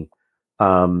pony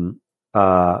argument,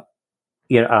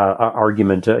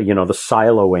 the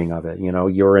siloing of it.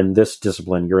 You're in this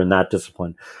discipline, you're in that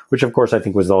discipline, which of course I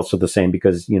think was also the same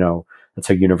because that's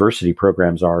how university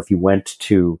programs are. If you went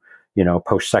to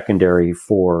post-secondary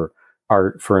for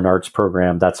an arts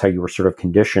program, that's how you were sort of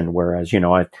conditioned. Whereas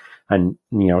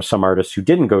some artists who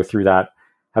didn't go through that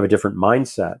have a different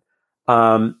mindset.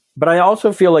 But I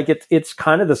also feel like it's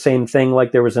kind of the same thing.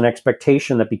 Like there was an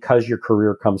expectation that because your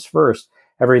career comes first,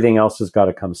 everything else has got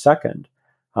to come second.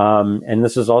 And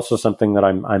this is also something that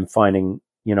I'm finding,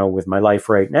 with my life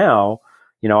right now.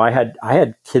 I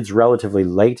had kids relatively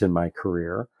late in my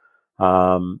career,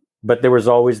 but there was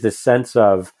always this sense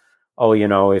of,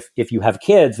 if you have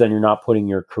kids, then you're not putting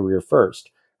your career first,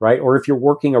 right? Or if you're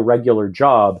working a regular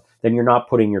job, then you're not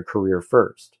putting your career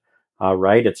first,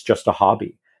 right? It's just a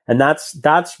hobby. And that's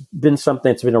been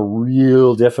something that's been a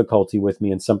real difficulty with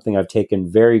me, and something I've taken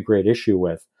very great issue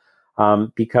with,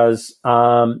 because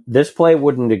this play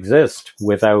wouldn't exist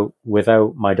without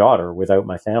my daughter, without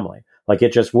my family. Like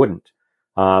it just wouldn't.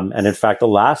 And in fact, the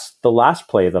last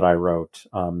play that I wrote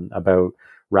about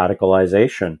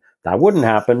radicalization, that wouldn't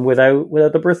happen without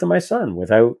the birth of my son,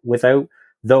 without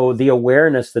the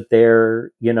awareness that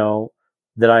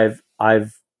that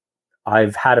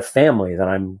I've had a family, that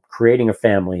I'm creating a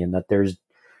family, and that there's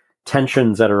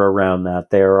tensions that are around that.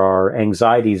 There are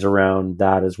anxieties around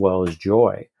that as well as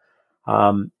joy.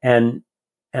 And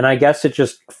I guess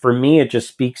for me, it just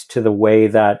speaks to the way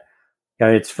that,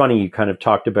 it's funny, you kind of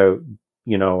talked about,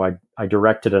 I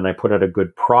directed and I put out a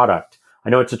good product. I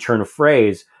know it's a turn of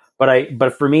phrase,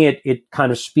 but for me, it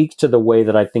kind of speaks to the way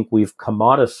that I think we've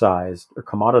commodified, is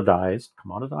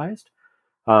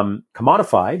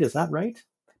that right?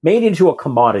 Made into a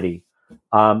commodity,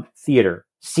 theater,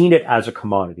 seen it as a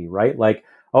commodity, right? Like,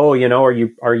 oh,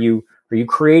 are you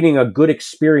creating a good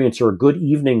experience or a good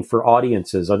evening for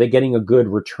audiences? Are they getting a good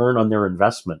return on their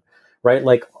investment? Right?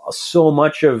 Like so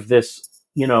much of this,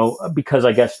 because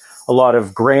I guess a lot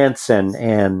of grants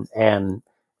and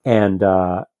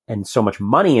so much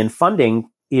money and funding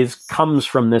comes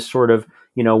from this sort of,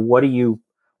 what are you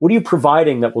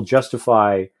providing that will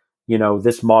justify,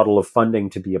 this model of funding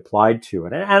to be applied to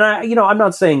it? And I, I'm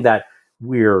not saying that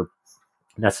we're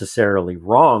necessarily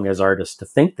wrong as artists to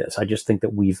think this. I just think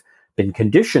that we've been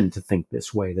conditioned to think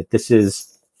this way, that this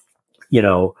is,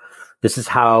 this is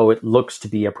how it looks to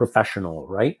be a professional,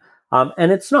 right?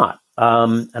 And it's not.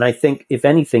 And I think, if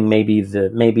anything, maybe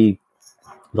the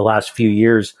last few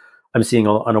years, I'm seeing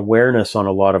an awareness on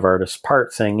a lot of artists'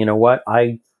 part, saying, you know what,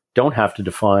 I don't have to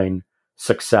define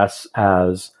success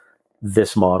as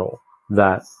this model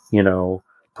that,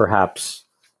 perhaps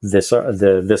this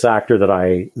actor that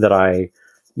I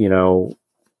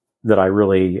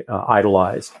really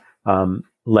idolized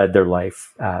led their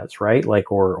life as, right?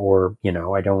 Like, or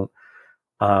I don't.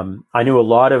 I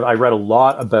read a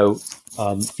lot about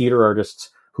theater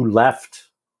artists who left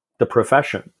the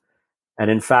profession. And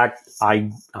in fact,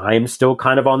 I'm still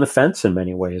kind of on the fence in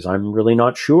many ways. I'm really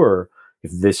not sure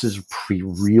if this is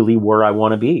really where I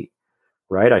want to be,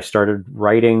 right? I started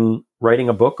writing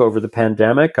a book over the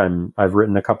pandemic. I've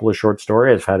written a couple of short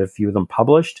stories. I've had a few of them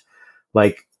published.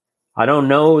 Like, I don't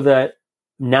know that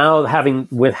now, having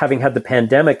had the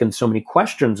pandemic and so many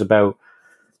questions about,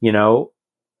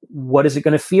 what is it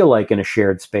going to feel like in a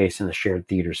shared space, in a shared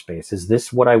theater space? Is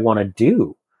this what I want to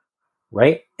do?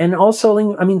 Right. And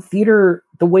also, I mean, theater,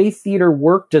 the way theater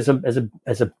worked as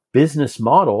a business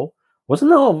model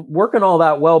wasn't all working all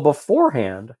that well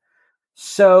beforehand.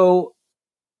 So,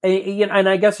 and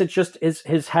I guess it just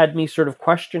has had me sort of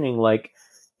questioning, like,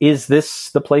 is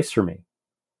this the place for me?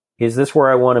 Is this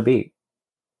where I want to be?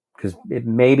 Because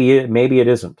maybe it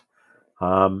isn't.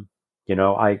 I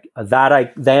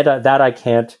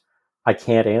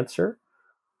can't answer.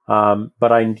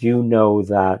 But I do know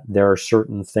that there are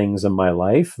certain things in my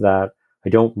life that I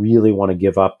don't really want to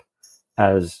give up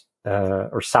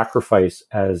or sacrifice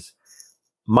as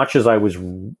much as I was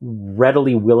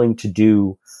readily willing to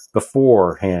do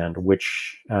beforehand,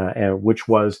 which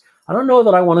was, I don't know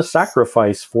that I want to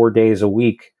sacrifice 4 days a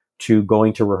week to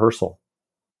going to rehearsal.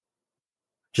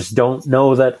 Just don't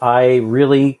know that I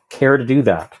really care to do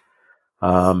that.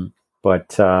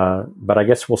 But I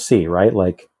guess we'll see, right?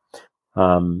 Like,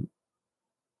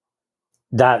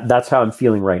 that's how I'm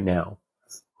feeling right now.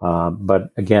 But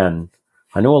again,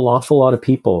 I know an awful lot of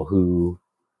people who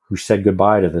said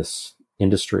goodbye to this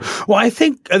industry. Well, I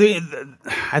think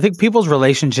people's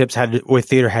relationships with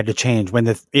theater had to change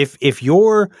when if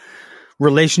your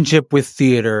relationship with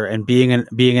theater and being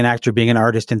an actor, being an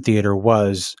artist in theater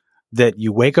was that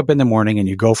you wake up in the morning and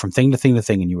you go from thing to thing to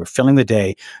thing, and you were filling the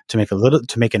day to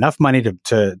make enough money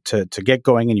to get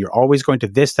going, and you're always going to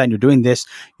this, that, and you're doing this,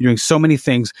 you're doing so many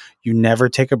things, you never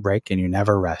take a break and you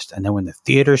never rest. And then when the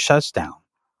theater shuts down,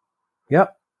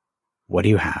 yep, what do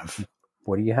you have?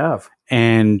 What do you have?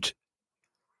 And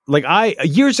like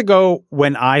years ago,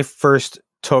 when I first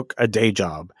took a day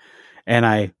job and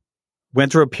I went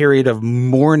through a period of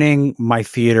mourning my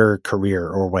theater career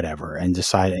or whatever, and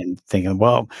decided and thinking,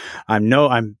 well,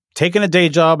 I'm taking a day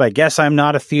job. I guess I'm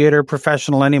not a theater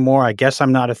professional anymore. I guess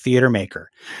I'm not a theater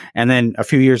maker. And then a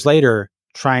few years later,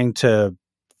 trying to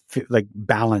like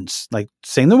balance, like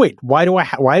saying, no, wait, why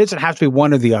does it have to be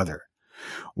one or the other?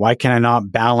 Why can I not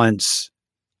balance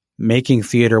making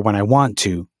theater when I want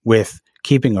to with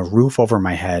keeping a roof over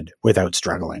my head without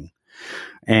struggling?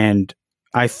 And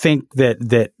I think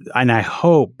that, and I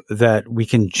hope that we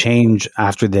can change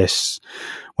after this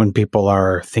when people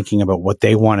are thinking about what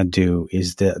they want to do,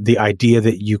 is the idea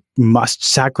that you must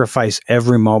sacrifice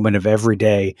every moment of every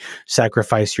day,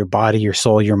 sacrifice your body, your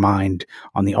soul, your mind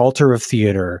on the altar of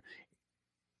theater,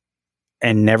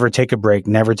 and never take a break,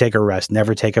 never take a rest,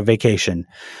 never take a vacation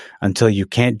until you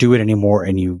can't do it anymore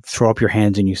and you throw up your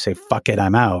hands and you say, fuck it,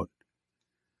 I'm out.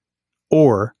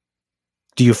 Or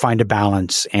do you find a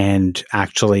balance and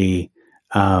actually,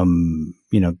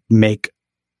 make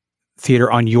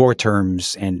theater on your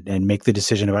terms and make the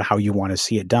decision about how you want to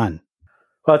see it done?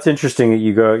 Well, it's interesting that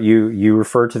you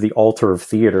refer to the altar of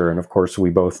theater. And of course, we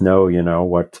both know,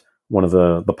 what one of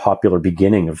the popular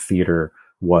beginning of theater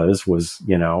was,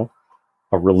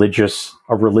 a religious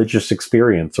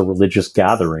experience, a religious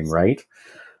gathering, right?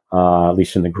 At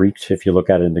least in the Greek, if you look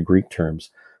at it in the Greek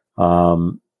terms.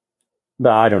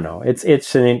 But I don't know. It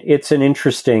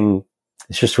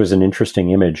just was an interesting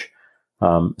image,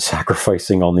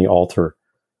 sacrificing on the altar,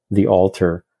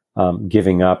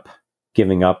 giving up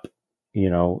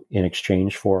in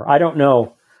exchange for. I don't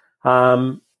know.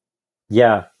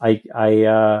 Yeah,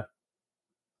 I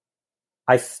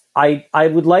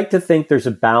would like to think there's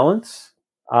a balance,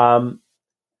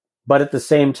 but at the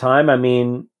same time, I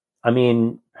mean,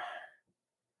 I'm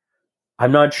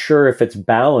not sure if it's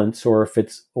balance or if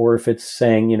it's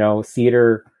saying,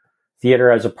 theater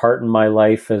has a part in my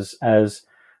life as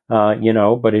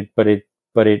but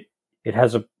it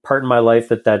has a part in my life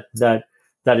that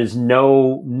is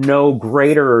no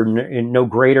greater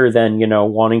than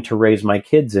wanting to raise my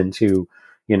kids into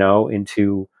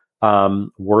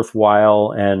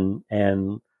worthwhile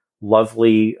and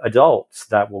lovely adults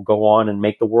that will go on and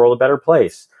make the world a better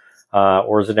place,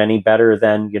 or is it any better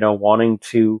than wanting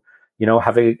to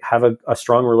have a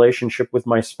strong relationship with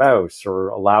my spouse, or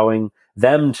allowing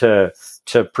them to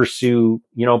pursue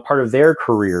part of their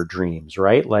career dreams,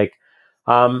 right? Like,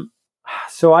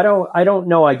 so I don't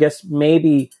know. I guess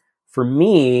maybe for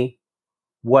me,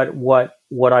 what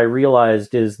I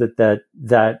realized is that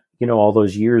all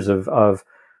those years of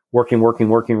working,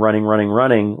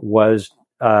 running was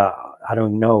I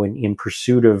don't know, in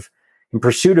pursuit of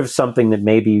something that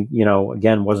maybe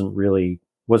again wasn't real,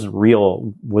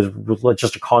 was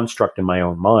just a construct in my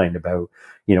own mind about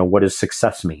what does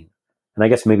success mean. And I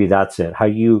guess maybe that's it. How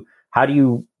do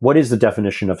you what is the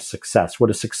definition of success? What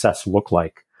does success look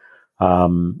like?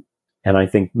 And I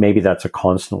think maybe that's a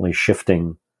constantly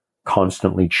shifting,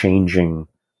 constantly changing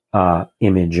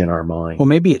image in our mind. Well,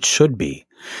 maybe it should be.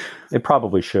 It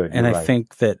probably should. And I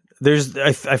think that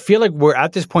I feel like we're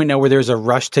at this point now where there's a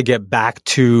rush to get back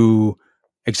to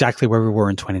exactly where we were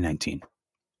in 2019.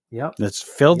 Yeah. Let's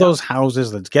fill those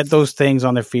houses. Let's get those things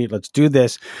on their feet. Let's do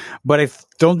this. But I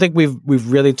don't think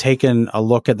we've really taken a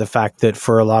look at the fact that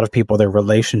for a lot of people, their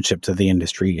relationship to the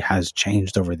industry has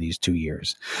changed over these 2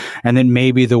 years. And then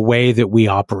maybe the way that we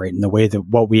operate and the way that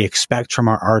what we expect from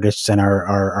our artists and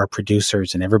our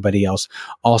producers and everybody else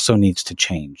also needs to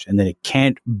change. And that it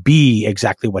can't be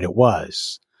exactly what it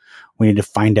was. We need to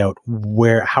find out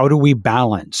how do we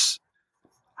balance?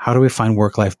 How do we find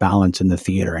work-life balance in the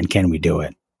theater, and can we do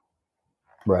it?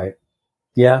 Right.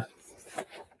 Yeah.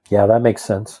 Yeah, that makes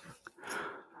sense.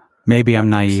 Maybe I'm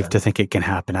naive to think it can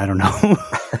happen. I don't know.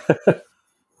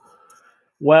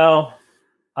 Well,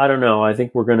 I don't know. I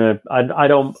think we're going to,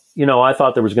 I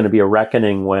thought there was going to be a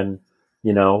reckoning when,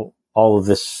 all of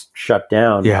this shut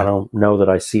down. Yeah. I don't know that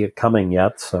I see it coming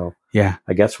yet. So yeah,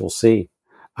 I guess we'll see.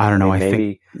 I don't know.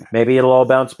 Maybe it'll all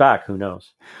bounce back. Who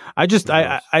knows? I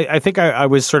think I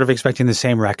was sort of expecting the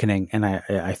same reckoning. And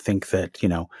I think that,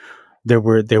 there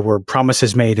were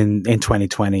promises made in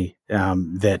 2020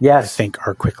 that I think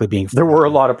are quickly being fulfilled. There were a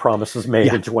lot of promises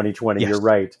made in 2020. Yes. You're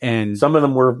right, and some of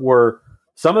them were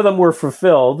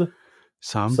fulfilled.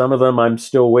 Some of them I'm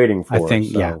still waiting for. I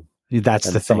think that's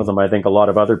the thing. Some of them I think a lot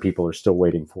of other people are still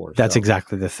waiting for. That's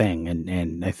exactly the thing,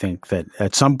 and I think that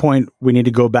at some point we need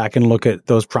to go back and look at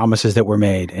those promises that were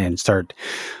made and start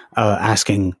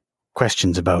asking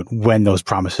questions about when those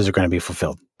promises are going to be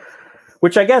fulfilled.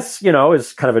 Which I guess,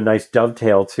 is kind of a nice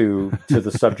dovetail to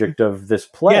the subject of this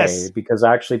play, yes. Because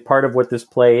actually part of what this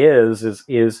play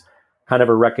is kind of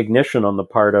a recognition on the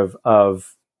part of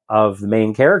the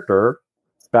main character,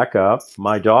 Becca,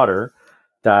 my daughter,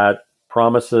 that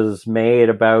promises made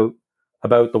about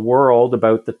the world,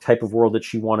 about the type of world that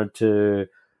she wanted to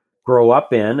grow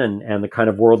up in and the kind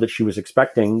of world that she was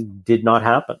expecting did not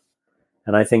happen.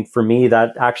 And I think for me,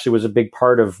 that actually was a big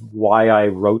part of why I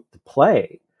wrote the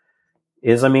play.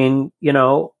 Is,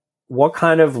 what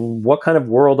kind of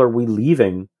world are we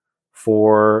leaving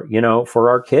for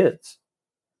our kids,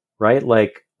 right?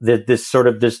 Like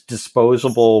this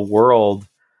disposable world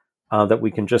that we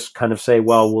can just kind of say,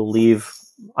 well, we'll leave.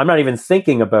 I'm not even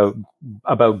thinking about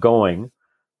going.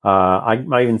 I'm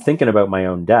not even thinking about my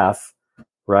own death,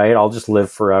 right? I'll just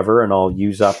live forever and I'll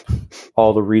use up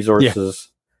all the resources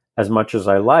as much as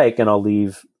I like, and I'll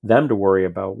leave them to worry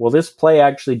about. Well, this play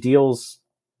actually deals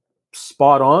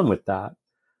spot on with that.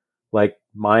 Like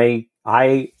I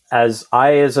as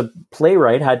a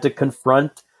playwright had to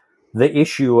confront the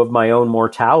issue of my own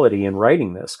mortality in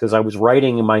writing this, because I was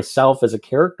writing myself as a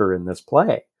character in this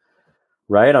play,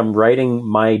 right? I'm writing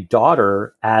my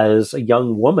daughter as a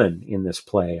young woman in this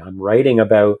play. I'm writing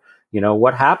about,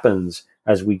 what happens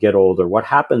as we get older, what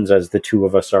happens as the two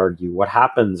of us argue, what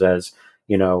happens as,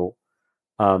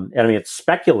 it's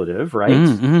speculative, right?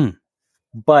 Mm-hmm.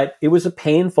 But it was a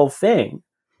painful thing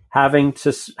having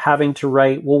to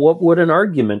write, well, what would an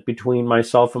argument between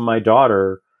myself and my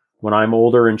daughter when I'm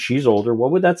older and she's older,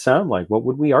 what would that sound like? What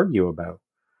would we argue about?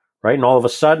 Right. And all of a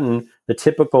sudden, the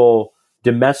typical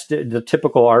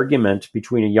argument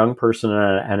between a young person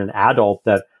and an adult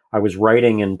that I was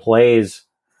writing in plays,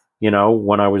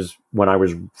 when I was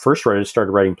first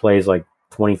started writing plays like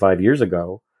 25 years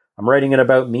ago. I'm writing it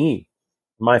about me,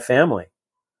 my family.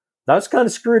 That's kind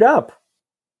of screwed up.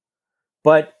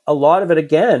 But a lot of it,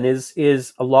 again,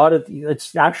 is a lot of,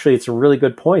 it's a really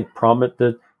good point.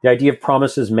 The idea of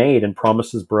promises made and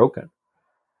promises broken.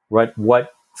 Right?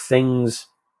 What things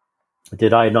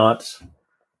did I not,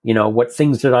 what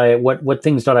things did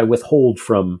I withhold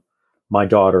from my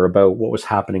daughter about what was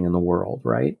happening in the world,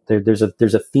 right? There's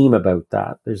a theme about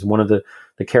that. There's one of the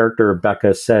character,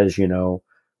 Becca, says,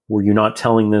 were you not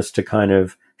telling this to kind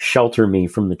of shelter me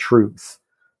from the truth,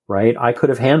 right? I could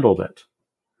have handled it.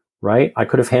 Right? I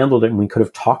could have handled it and we could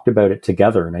have talked about it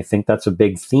together. And I think that's a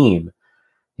big theme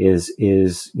is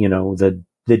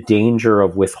the danger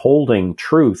of withholding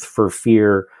truth for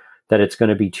fear that it's going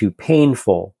to be too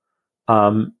painful,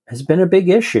 has been a big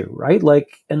issue, right?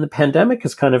 Like, and the pandemic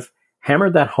has kind of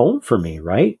hammered that home for me,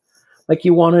 right? Like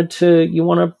you want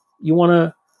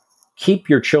to keep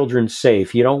your children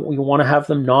safe. You want to have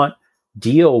them not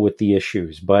deal with the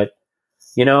issues, but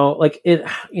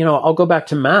I'll go back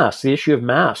to masks, the issue of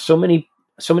masks. So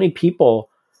many people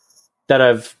that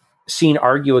I've seen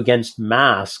argue against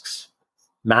masks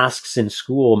in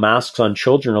school, masks on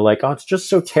children are like, oh, it's just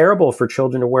so terrible for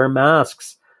children to wear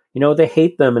masks. They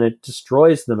hate them and it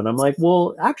destroys them. And I'm like,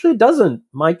 well, actually it doesn't.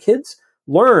 My kids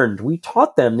we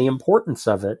taught them the importance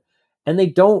of it and they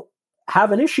don't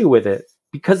have an issue with it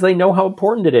because they know how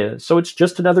important it is. So it's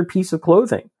just another piece of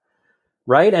clothing.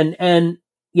 Right. And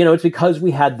it's because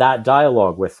we had that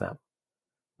dialogue with them,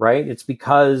 right? It's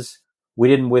because we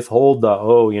didn't withhold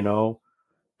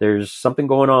there's something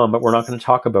going on, but we're not going to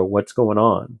talk about what's going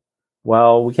on.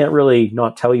 Well, we can't really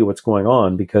not tell you what's going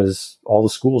on because all the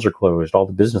schools are closed, all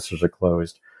the businesses are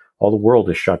closed, all the world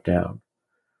is shut down,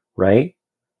 right?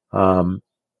 And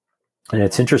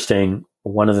it's interesting.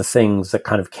 One of the things that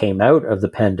kind of came out of the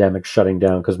pandemic shutting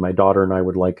down, because my daughter and I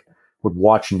would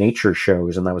watch nature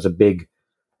shows, and that was a big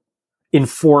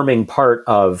informing part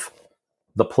of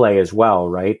the play as well,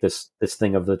 right? This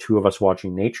thing of the two of us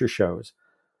watching nature shows.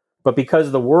 But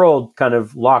because the world kind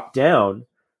of locked down,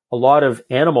 a lot of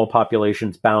animal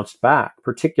populations bounced back,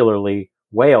 particularly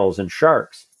whales and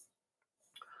sharks.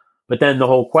 But then the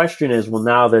whole question is, well,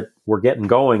 now that we're getting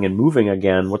going and moving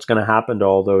again, what's going to happen to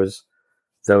all those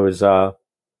lives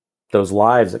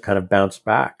that kind of bounced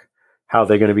back? How are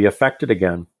they going to be affected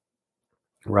again?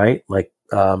 Right? Like,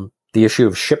 the issue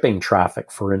of shipping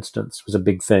traffic, for instance, was a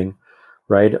big thing,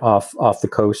 right? Off the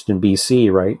coast in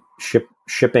BC, right?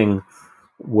 Shipping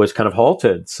was kind of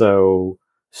halted. So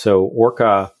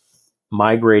orca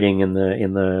migrating in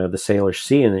the Salish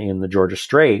Sea in the Georgia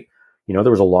Strait, there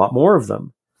was a lot more of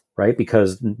them, right?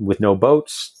 Because with no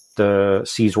boats, the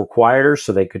seas were quieter,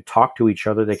 so they could talk to each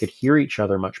other. They could hear each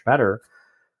other much better.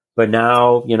 But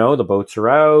now, the boats are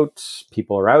out,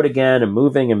 people are out again and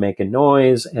moving and making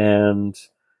noise. And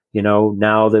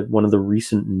now that one of the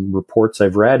recent reports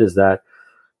I've read is that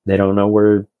they don't know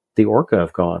where the orca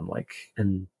have gone.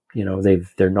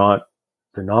 They're not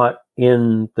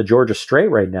in the Georgia Strait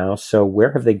right now. So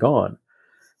where have they gone?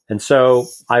 And so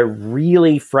I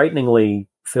really frighteningly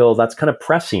feel that's kind of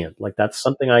prescient. Like that's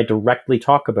something I directly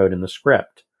talk about in the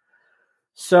script.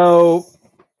 So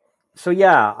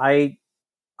yeah, I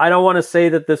don't want to say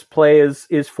that this play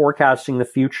is forecasting the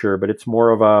future, but it's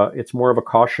more of a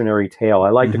cautionary tale. I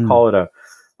like to call it a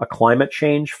climate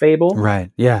change fable.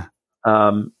 Right. Yeah.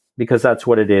 Because that's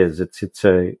what it is. It's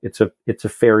a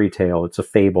fairy tale. It's a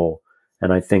fable.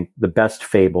 And I think the best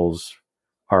fables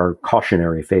are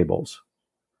cautionary fables.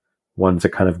 Ones that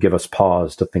kind of give us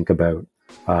pause to think about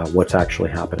what's actually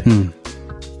happening.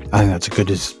 I think that's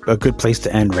a good place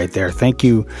to end right there. Thank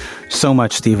you so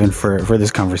much, Stephen, for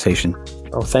this conversation.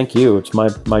 Oh, thank you. It's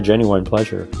my genuine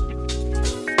pleasure.